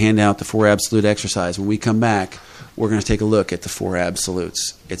break, I'm going to hand out the 4 absolute exercise. When we come back, we're going to take a look at the 4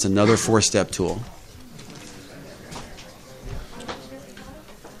 absolutes. It's another 4-step tool.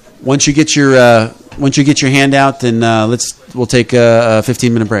 Once you get your handout, then we'll take a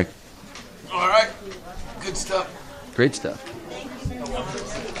 15-minute break. All right. Good stuff. Great stuff.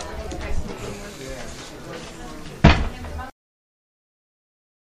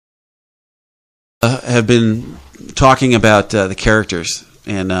 Have been talking about the characters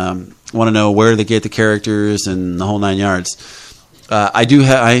and want to know where they get the characters and the whole 9 yards. I do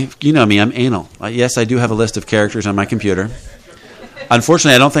have, you know me, I'm anal. Yes, I do have a list of characters on my computer.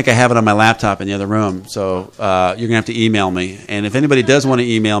 Unfortunately, I don't think I have it on my laptop in the other room, so you're going to have to email me. And if anybody does want to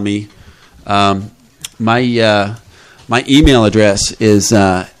email me, my email address is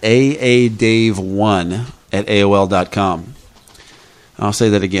aadave1@aol.com. I'll say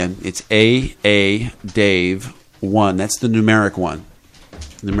that again. It's aadave1. That's the numeric one,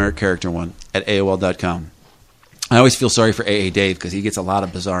 numeric character one, at aol.com. I always feel sorry for AA Dave because he gets a lot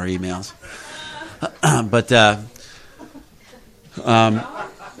of bizarre emails. But no,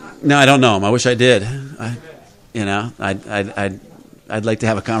 I don't know him. I wish I did. I'd like to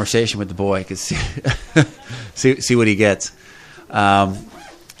have a conversation with the boy, cause see what he gets.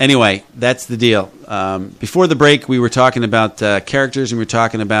 Anyway, that's the deal. Before the break, we were talking about characters, and we were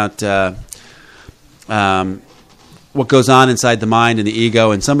talking about what goes on inside the mind and the ego.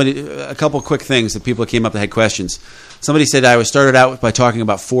 And a couple of quick things that people came up that had questions. Somebody said I started out by talking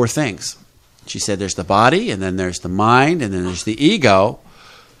about 4 things. She said there's the body, and then there's the mind, and then there's the ego.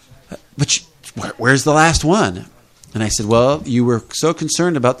 But where's the last one? And I said, well, you were so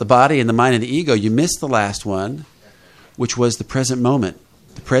concerned about the body and the mind and the ego, you missed the last one, which was the present moment.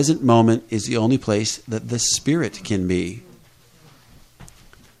 The present moment is the only place that the spirit can be.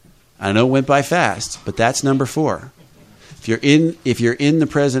 I know it went by fast, but that's number 4. If you're in the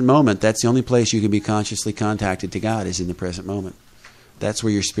present moment, that's the only place you can be consciously contacted to God, is in the present moment. That's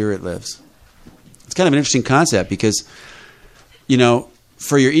where your spirit lives. It's kind of an interesting concept because, you know,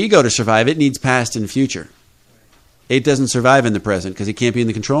 for your ego to survive, it needs past and future. It doesn't survive in the present because it can't be in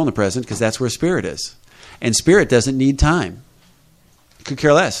the control in the present because that's where spirit is. And spirit doesn't need time. It could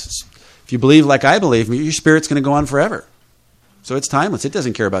care less. If you believe like I believe, your spirit's going to go on forever. So it's timeless. It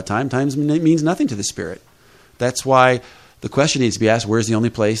doesn't care about time. Time means nothing to the spirit. That's why the question needs to be asked, where's the only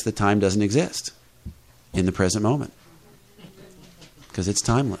place that time doesn't exist? In the present moment. Because it's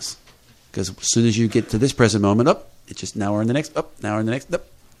timeless. Because as soon as you get to this present moment, It's just now we're in the next, now we're in the next,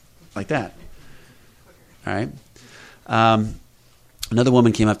 like that. All right. Another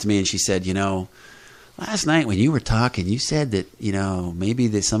woman came up to me and she said, last night when you were talking, you said that,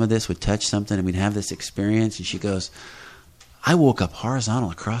 maybe some of this would touch something and we'd have this experience. And she goes, I woke up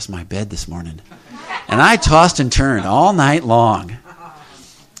horizontal across my bed this morning and I tossed and turned all night long.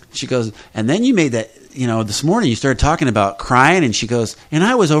 She goes, and then you made that, this morning you started talking about crying, and she goes, and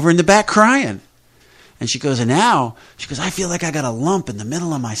I was over in the back crying. And she goes, and now, I feel like I got a lump in the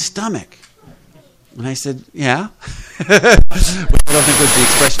middle of my stomach. And I said, yeah. I don't think that's the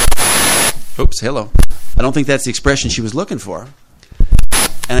expression. Oops, hello. I don't think that's the expression she was looking for.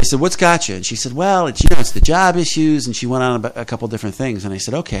 And I said, what's got you? And she said, well, it's the job issues. And she went on about a couple different things. And I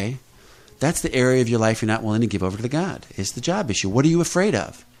said, okay, that's the area of your life you're not willing to give over to God. It's the job issue. What are you afraid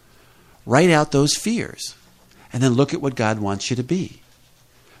of? Write out those fears. And then look at what God wants you to be.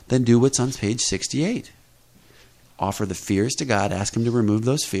 Then do what's on page 68. Offer the fears to God. Ask Him to remove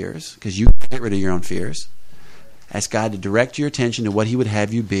those fears, because you can't get rid of your own fears. Ask God to direct your attention to what He would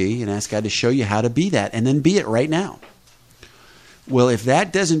have you be, and ask God to show you how to be that, and then be it right now. Well, if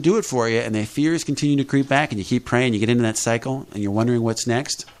that doesn't do it for you, and the fears continue to creep back, and you keep praying, you get into that cycle, and you're wondering what's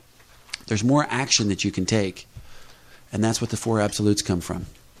next, there's more action that you can take. And that's what the 4 absolutes come from.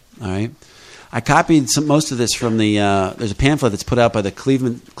 All right? I copied most of this from there's a pamphlet that's put out by the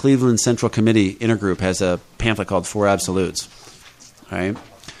Cleveland Central Committee Intergroup, has a pamphlet called 4 Absolutes. All right?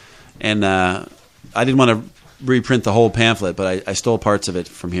 And I didn't want to reprint the whole pamphlet, but I stole parts of it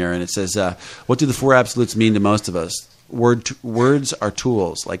from here. And it says, what do the 4 absolutes mean to most of us? Words are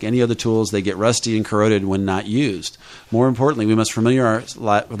tools. Like any other tools, they get rusty and corroded when not used. More importantly, we must familiarize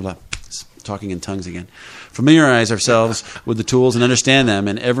ourselves with the tools and understand them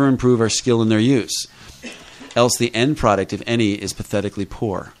and ever improve our skill in their use. Else the end product, if any, is pathetically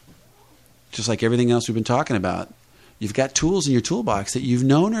poor. Just like everything else we've been talking about. You've got tools in your toolbox that you've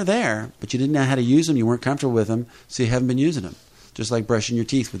known are there, but you didn't know how to use them, you weren't comfortable with them, so you haven't been using them. Just like brushing your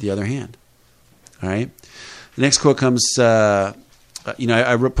teeth with the other hand. All right? The next quote comes, I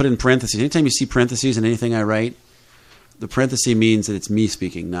put in parentheses. Anytime you see parentheses in anything I write, the parenthesis means that it's me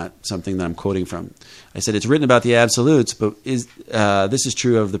speaking, not something that I'm quoting from. I said it's written about the absolutes, but this is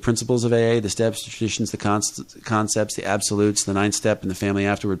true of the principles of AA, the steps, the traditions, the concepts, the absolutes, the 9th step, and the family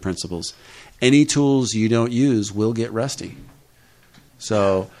afterward principles. Any tools you don't use will get rusty.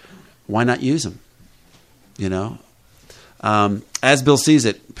 So why not use them? As Bill sees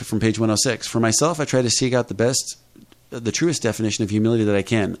it, from page 106, for myself, I try to seek out the truest definition of humility that I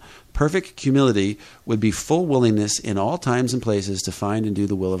can. Perfect humility would be full willingness in all times and places to find and do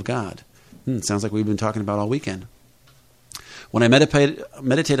the will of God. Sounds like we've been talking about all weekend. When I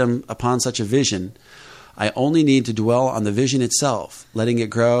meditate upon such a vision, I only need to dwell on the vision itself, letting it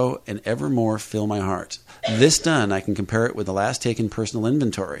grow and evermore fill my heart. This done, I can compare it with the last taken personal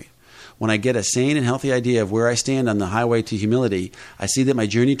inventory. When I get a sane and healthy idea of where I stand on the highway to humility, I see that my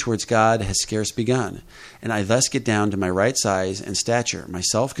journey towards God has scarce begun, and I thus get down to my right size and stature. My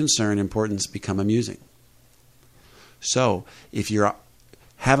self-concern and importance become amusing. So, if you're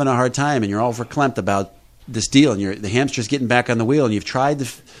having a hard time and you're all verklempt about this deal, and the hamster's getting back on the wheel, and you've tried the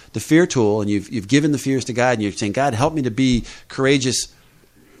fear tool, and you've given the fears to God, and you're saying, God, help me to be courageous.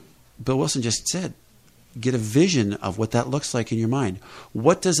 Bill Wilson just said, get a vision of what that looks like in your mind.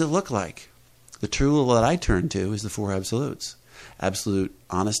 What does it look like? The tool that I turn to is the 4 absolutes. Absolute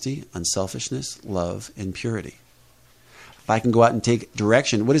honesty, unselfishness, love, and purity. If I can go out and take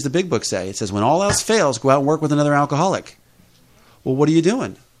direction, what does the big book say? It says, when all else fails, go out and work with another alcoholic. Well, what are you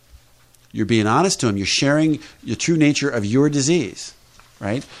doing? You're being honest to him. You're sharing the true nature of your disease.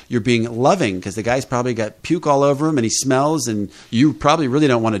 Right? You're being loving, because the guy's probably got puke all over him and he smells, and you probably really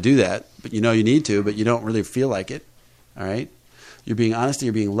don't want to do that, but you need to, but you don't really feel like it. All right? You're being honest,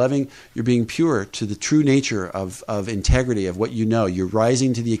 you're being loving, you're being pure to the true nature of integrity, of what you know. You're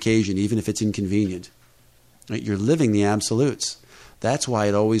rising to the occasion, even if it's inconvenient. Right? You're living the absolutes. That's why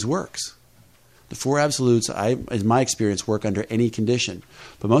it always works. The 4 absolutes, in my experience, work under any condition,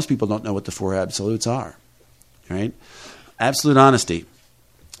 but most people don't know what the 4 absolutes are. Right? Absolute honesty.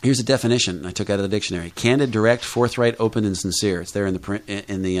 Here's a definition I took out of the dictionary. Candid, direct, forthright, open, and sincere. It's there in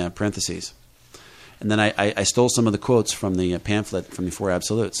the parentheses. And then I stole some of the quotes from the pamphlet from the 4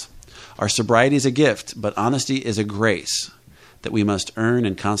 absolutes. Our sobriety is a gift, but honesty is a grace that we must earn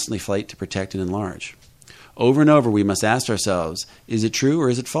and constantly fight to protect and enlarge. Over and over, we must ask ourselves, is it true or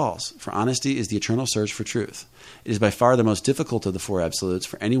is it false? For honesty is the eternal search for truth. It is by far the most difficult of the 4 absolutes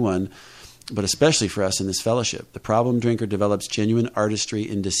for anyone, but especially for us in this fellowship. The problem drinker develops genuine artistry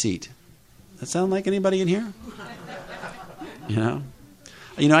in deceit. That sound like anybody in here?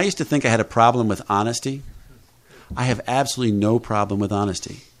 I used to think I had a problem with honesty. I have absolutely no problem with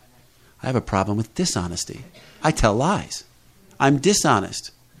honesty. I have a problem with dishonesty. I tell lies. I'm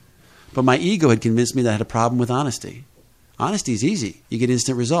dishonest. But my ego had convinced me that I had a problem with honesty. Honesty is easy. You get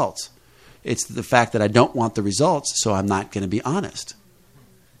instant results. It's the fact that I don't want the results, so I'm not going to be honest.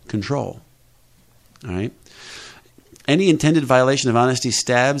 Control. All right? Any intended violation of honesty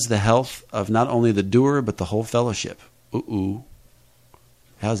stabs the health of not only the doer, but the whole fellowship. Ooh.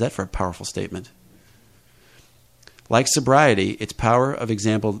 How's that for a powerful statement? Like sobriety, it's power of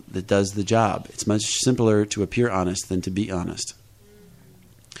example that does the job. It's much simpler to appear honest than to be honest.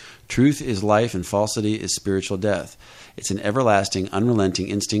 Truth is life and falsity is spiritual death. It's an everlasting, unrelenting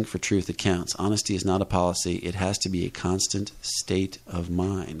instinct for truth that counts. Honesty is not a policy. It has to be a constant state of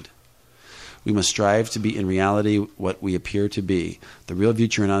mind. We must strive to be in reality what we appear to be. The real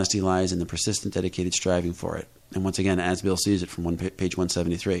future in honesty lies in the persistent, dedicated striving for it. And once again, as Bill sees it from page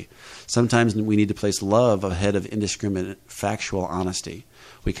 173. Sometimes we need to place love ahead of indiscriminate, factual honesty.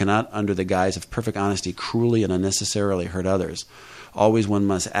 We cannot, under the guise of perfect honesty, cruelly and unnecessarily hurt others. Always one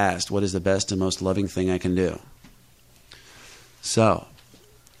must ask, what is the best and most loving thing I can do? So,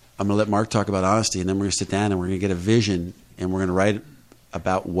 I'm going to let Mark talk about honesty, and then we're going to sit down and we're going to get a vision, and we're going to write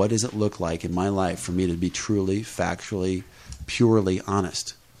about what does it look like in my life for me to be truly, factually, purely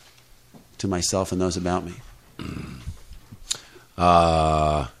honest to myself and those about me.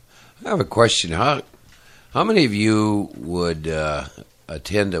 I have a question. How many of you would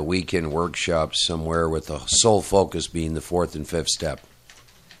attend a weekend workshop somewhere with the sole focus being the fourth and fifth step?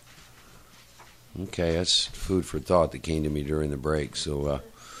 Okay, that's food for thought that came to me during the break. So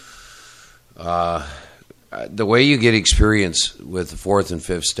the way you get experience with the fourth and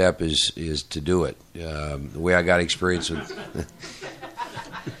fifth step is to do it. The way I got experience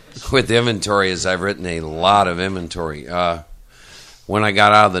with inventory is I've written a lot of inventory. When I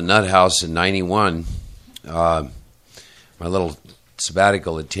got out of the nut house in 91, my little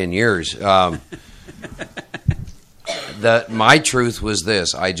sabbatical at 10 years, my truth was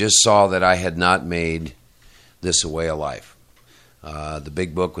this. I just saw that I had not made this a way of life. The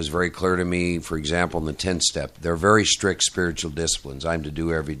big book was very clear to me. For example, in the 10th step, they're very strict spiritual disciplines I'm to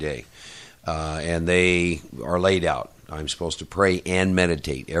do every day. And they are laid out. I'm supposed to pray and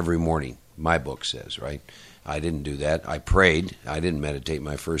meditate every morning, my book says, right? I didn't do that. I prayed. I didn't meditate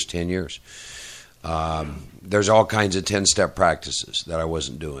my first 10 years. There's all kinds of 10-step practices that I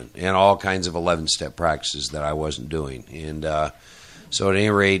wasn't doing, and all kinds of 11-step practices that I wasn't doing. And so at any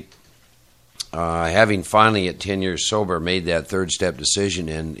rate, having finally at 10 years sober made that third-step decision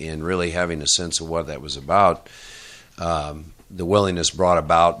and really having a sense of what that was about, the willingness brought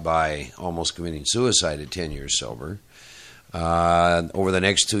about by almost committing suicide at 10 years sober. Over the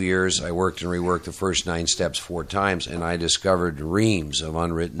next 2 years, I worked and reworked the first 9 steps 4 times, and I discovered reams of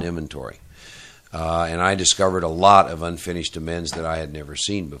unwritten inventory. And I discovered a lot of unfinished amends that I had never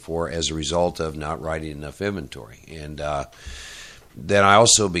seen before as a result of not writing enough inventory. And then I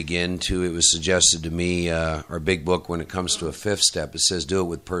also began to, it was suggested to me, our big book, when it comes to a 5th step, it says do it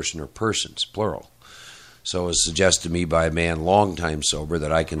with person or persons, plural. So it was suggested to me by a man long time sober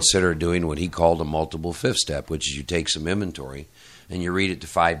that I consider doing what he called a multiple 5th step, which is you take some inventory and you read it to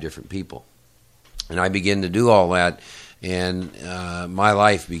 5 different people. And I began to do all that, and my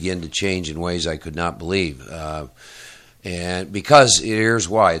life began to change in ways I could not believe. And because here's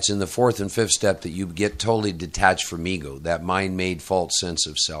why. It's in the 4th and 5th step that you get totally detached from ego, that mind-made false sense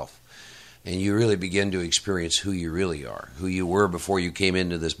of self. And you really begin to experience who you really are, who you were before you came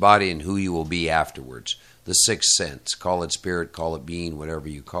into this body and who you will be afterwards. The 6th sense, call it spirit, call it being, whatever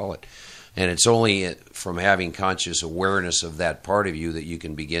you call it. And it's only from having conscious awareness of that part of you that you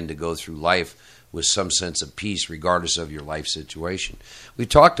can begin to go through life with some sense of peace regardless of your life situation. We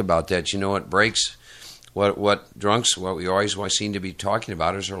talked about that. You know what breaks, what drunks, what we always seem to be talking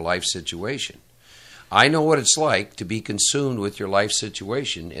about is our life situation. I know what it's like to be consumed with your life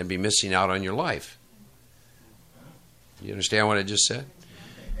situation and be missing out on your life. You understand what I just said?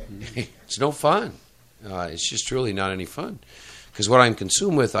 It's no fun. It's just really not any fun. Because what I'm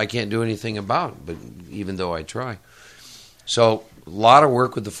consumed with, I can't do anything about, but even though I try. So a lot of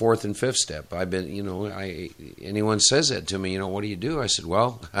work with the 4th and 5th step. I've been, anyone says that to me, what do you do? I said,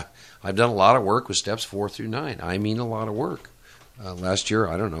 well, I've done a lot of work with steps 4 through 9. I mean a lot of work. Last year,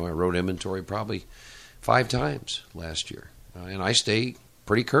 I don't know, I wrote inventory probably 5 times last year. And I stay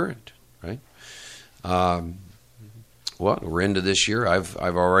pretty current, right? Well, we're into this year. I've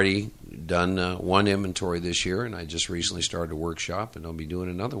already done 1 inventory this year, and I just recently started a workshop, and I'll be doing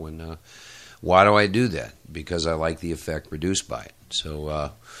another one. Why do I do that? Because I like the effect produced by it.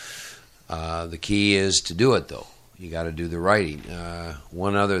 So the key is to do it, though. You got to do the writing.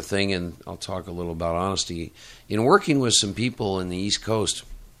 One other thing, and I'll talk a little about honesty. In working with some people in the East Coast,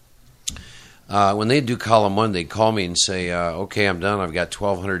 when they do column 1, they'd call me and say, okay, I'm done. I've got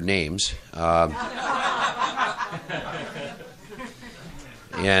 1,200 names.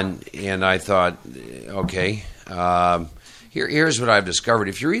 And I thought, okay, here's what I've discovered.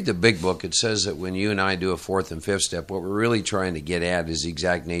 If you read the big book, it says that when you and I do a 4th and 5th step, what we're really trying to get at is the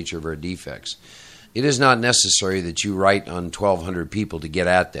exact nature of our defects. It is not necessary that you write on 1,200 people to get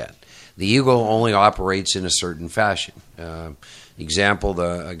at that. The ego only operates in a certain fashion. Example,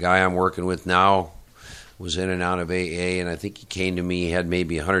 a guy I'm working with now was in and out of AA, and I think he came to me, he had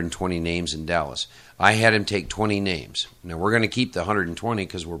maybe 120 names in Dallas. I had him take 20 names. Now, we're going to keep the 120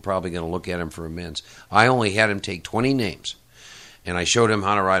 because we're probably going to look at him for amends. I only had him take 20 names, and I showed him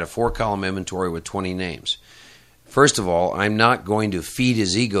how to write a 4-column inventory with 20 names. First of all, I'm not going to feed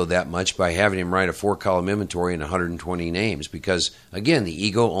his ego that much by having him write a 4-column inventory in 120 names because, again, the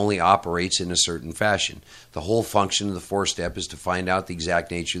ego only operates in a certain fashion. The whole function of the 4-step is to find out the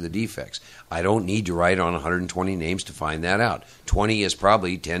exact nature of the defects. I don't need to write on 120 names to find that out. 20 is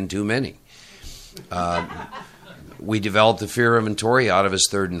probably 10 too many. We developed the fear inventory out of his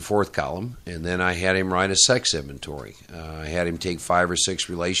 3rd and 4th column, and then I had him write a sex inventory. I had him take 5 or 6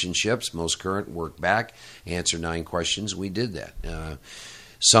 relationships, most current, work back, answer 9 questions. We did that.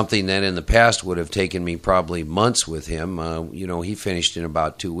 Something that in the past would have taken me probably months with him, he finished in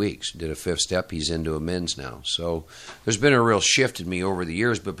about 2 weeks. Did a 5th step. He's into amends now. So there's been a real shift in me over the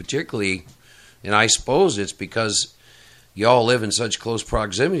years, but particularly, and I suppose it's because you all live in such close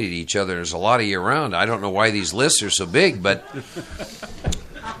proximity to each other. There's a lot of you around. I don't know why these lists are so big, but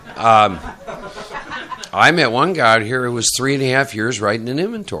I met one guy out here who was 3.5 years writing an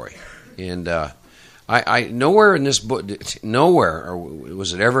inventory. And I nowhere in this book, nowhere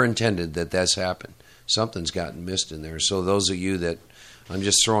was it ever intended that that's happened. Something's gotten missed in there. So those of you that, I'm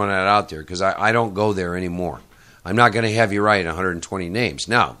just throwing that out there because I don't go there anymore. I'm not going to have you write 120 names.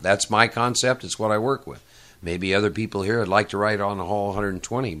 Now, that's my concept. It's what I work with. Maybe other people here would like to write on the whole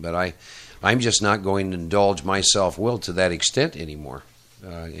 120, but I'm just not going to indulge my self-will to that extent anymore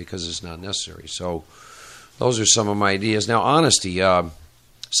because it's not necessary. So those are some of my ideas. Now, honesty, some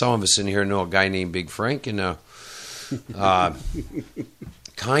of us in here know a guy named Big Frank, and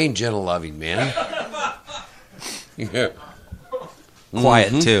kind, gentle, loving man. Yeah.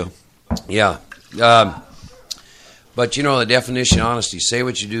 Quiet, too. Yeah. But, the definition of honesty, say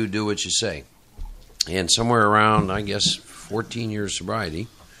what you do what you say. And somewhere around, I guess, 14 years sobriety,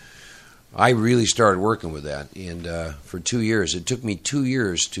 I really started working with that. And for 2 years, it took me 2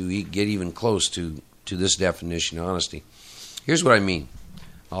 years to get even close to this definition of honesty. Here's what I mean.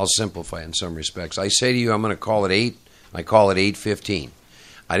 I'll simplify in some respects. I say to you, I'm going to call it 8. I call it 8:15.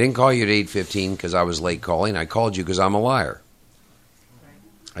 I didn't call you at 8:15 because I was late calling. I called you because I'm a liar.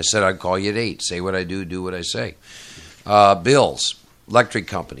 I said I'd call you at 8. Say what I do what I say. Bills, electric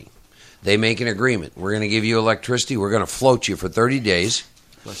company. They make an agreement. We're going to give you electricity. We're going to float you for 30 days.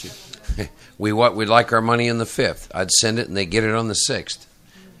 Bless you. We'd like our money on the 5th. I'd send it, and they get it on the 6th.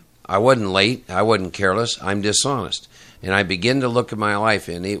 I wasn't late. I wasn't careless. I'm dishonest. And I begin to look at my life,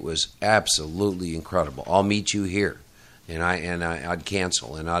 and it was absolutely incredible. I'll meet you here. And I'd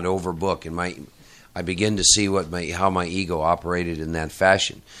cancel, and I'd overbook. And I begin to see how my ego operated in that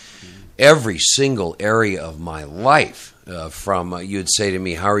fashion. Every single area of my life, you'd say to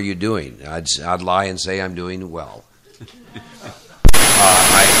me, how are you doing? I'd lie and say I'm doing well.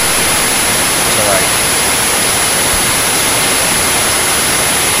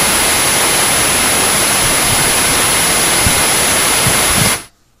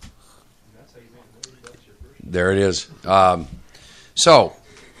 There it is. So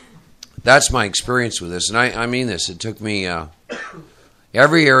that's my experience with this. And I mean this. It took me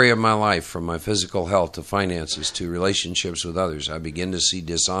every area of my life, from my physical health to finances to relationships with others, I begin to see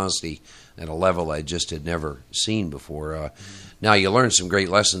dishonesty at a level I just had never seen before. Now, you learn some great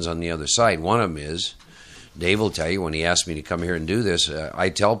lessons on the other side. One of them is, Dave will tell you, when he asked me to come here and do this, I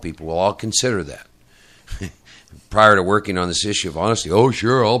tell people, well, I'll consider that. Prior to working on this issue of honesty, oh,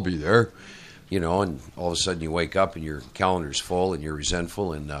 sure, I'll be there. And all of a sudden you wake up and your calendar's full and you're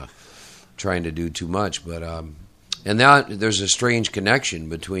resentful and trying to do too much. But and now there's a strange connection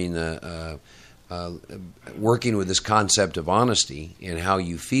between working with this concept of honesty and how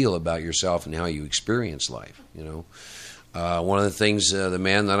you feel about yourself and how you experience life. One of the things the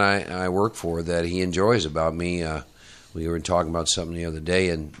man that I work for that he enjoys about me, we were talking about something the other day,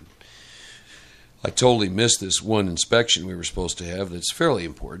 and I totally missed this one inspection we were supposed to have that's fairly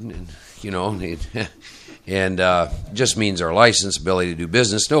important, and and just means our license, ability to do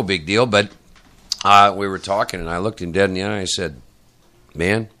business, no big deal. But We were talking, and I looked him dead in the eye, and I said,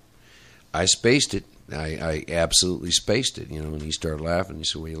 man, I spaced it. I absolutely spaced it, and he started laughing. He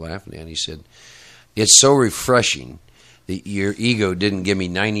said, what are you laughing at? And he said, it's so refreshing that your ego didn't give me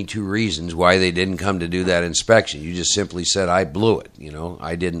 92 reasons why they didn't come to do that inspection. You just simply said, I blew it.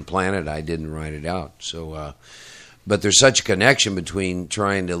 I didn't plan it. I didn't write it out. So, but there's such a connection between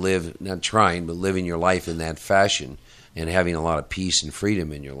trying to live, not trying, but living your life in that fashion and having a lot of peace and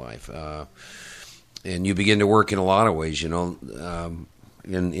freedom in your life. And you begin to work in a lot of ways, in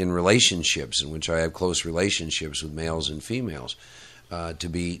relationships, in which I have close relationships with males and females. To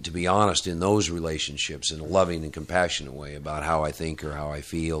be honest in those relationships in a loving and compassionate way about how I think or how I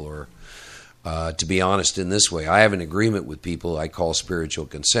feel, or to be honest in this way. I have an agreement with people I call spiritual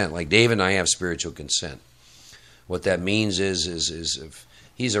consent. Like Dave and I have spiritual consent. What that means is if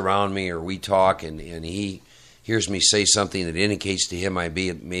he's around me or we talk and he hears me say something that indicates to him I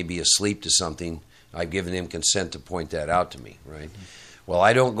may be asleep to something, I've given him consent to point that out to me, right? Well,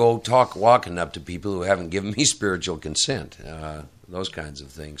 I don't go walking up to people who haven't given me spiritual consent, those kinds of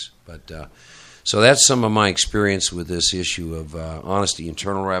things. But so that's some of my experience with this issue of honesty,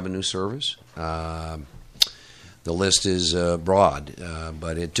 Internal Revenue Service. The list is broad,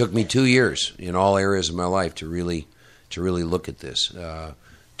 but it took me 2 years in all areas of my life to really look at this. And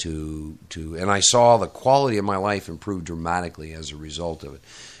I saw the quality of my life improve dramatically as a result of it,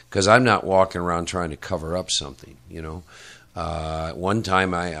 because I'm not walking around trying to cover up something. One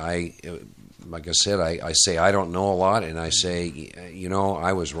time I like I said, I say I don't know a lot, and I say,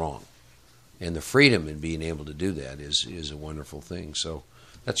 I was wrong, and the freedom in being able to do that is a wonderful thing. So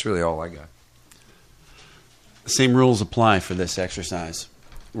that's really all I got. The same rules apply for this exercise.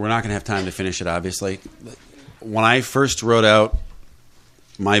 We're not going to have time to finish it, obviously. When I first wrote out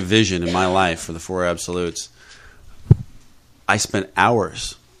my vision in my life for the Four Absolutes, I spent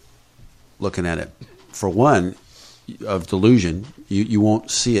hours looking at it. For one, of delusion, you won't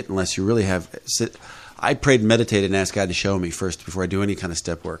see it unless you really have. I prayed and meditated and asked God to show me first before I do any kind of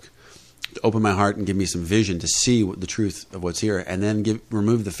step work, to open my heart and give me some vision to see the truth of what's here, and then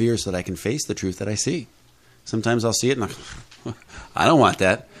remove the fear so that I can face the truth that I see. Sometimes I'll see it and I don't want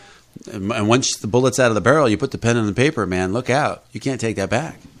that. And once the bullet's out of the barrel, you put the pen on the paper, man, look out. You can't take that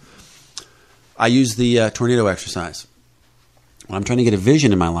back. I use the tornado exercise. When I'm trying to get a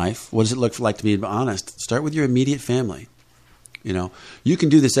vision in my life, what does it look like to be honest? Start with your immediate family. You can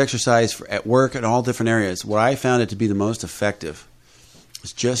do this exercise at work in all different areas. Where I found it to be the most effective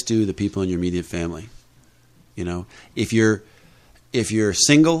is just do the people in your immediate family. If you're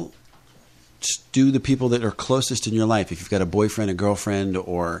single, just do the people that are closest in your life. If you've got a boyfriend, a girlfriend,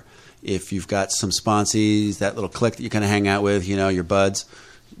 or if you've got some sponsees, that little clique that you kind of hang out with, your buds,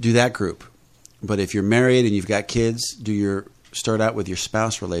 do that group. But if you're married and you've got kids, start out with your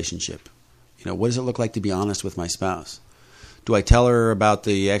spouse relationship. What does it look like to be honest with my spouse? Do I tell her about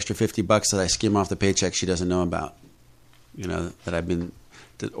the extra $50 that I skim off the paycheck she doesn't know about?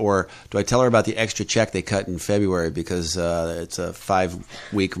 Or do I tell her about the extra check they cut in February because it's a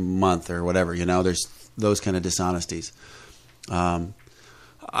 5-week month or whatever? There's those kind of dishonesties.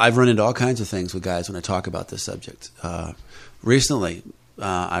 I've run into all kinds of things with guys when I talk about this subject. Recently,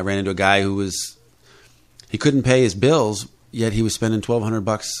 I ran into a guy who he couldn't pay his bills, yet he was spending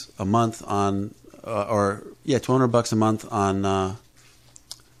 $1,200 a month on, $1,200 a month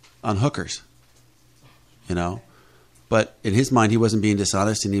on hookers. But in his mind, he wasn't being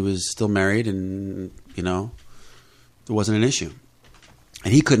dishonest, and he was still married, and there wasn't an issue.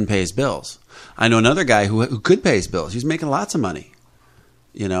 And he couldn't pay his bills. I know another guy who could pay his bills. He was making lots of money,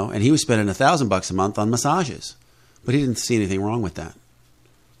 and he was spending $1,000 a month on massages, but he didn't see anything wrong with that.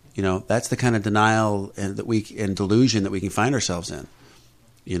 That's the kind of denial and delusion that we can find ourselves in.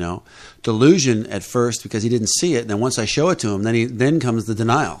 Delusion at first because he didn't see it, and then once I show it to him, then comes the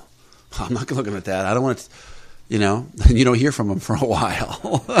denial. I'm not looking at that. I don't want to. And you don't hear from them for a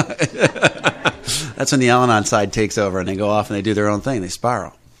while. That's when the Al-Anon side takes over and they go off and they do their own thing. They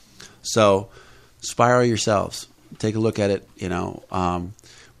spiral. So spiral yourselves. Take a look at it.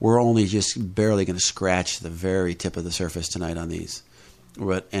 We're only just barely going to scratch the very tip of the surface tonight on these.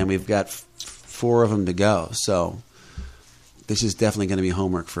 And we've got 4 of them to go. So this is definitely going to be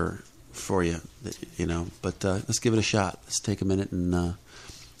homework for you, But let's give it a shot. Let's take a minute and a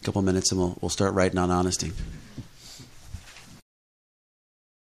couple minutes and we'll start writing on honesty.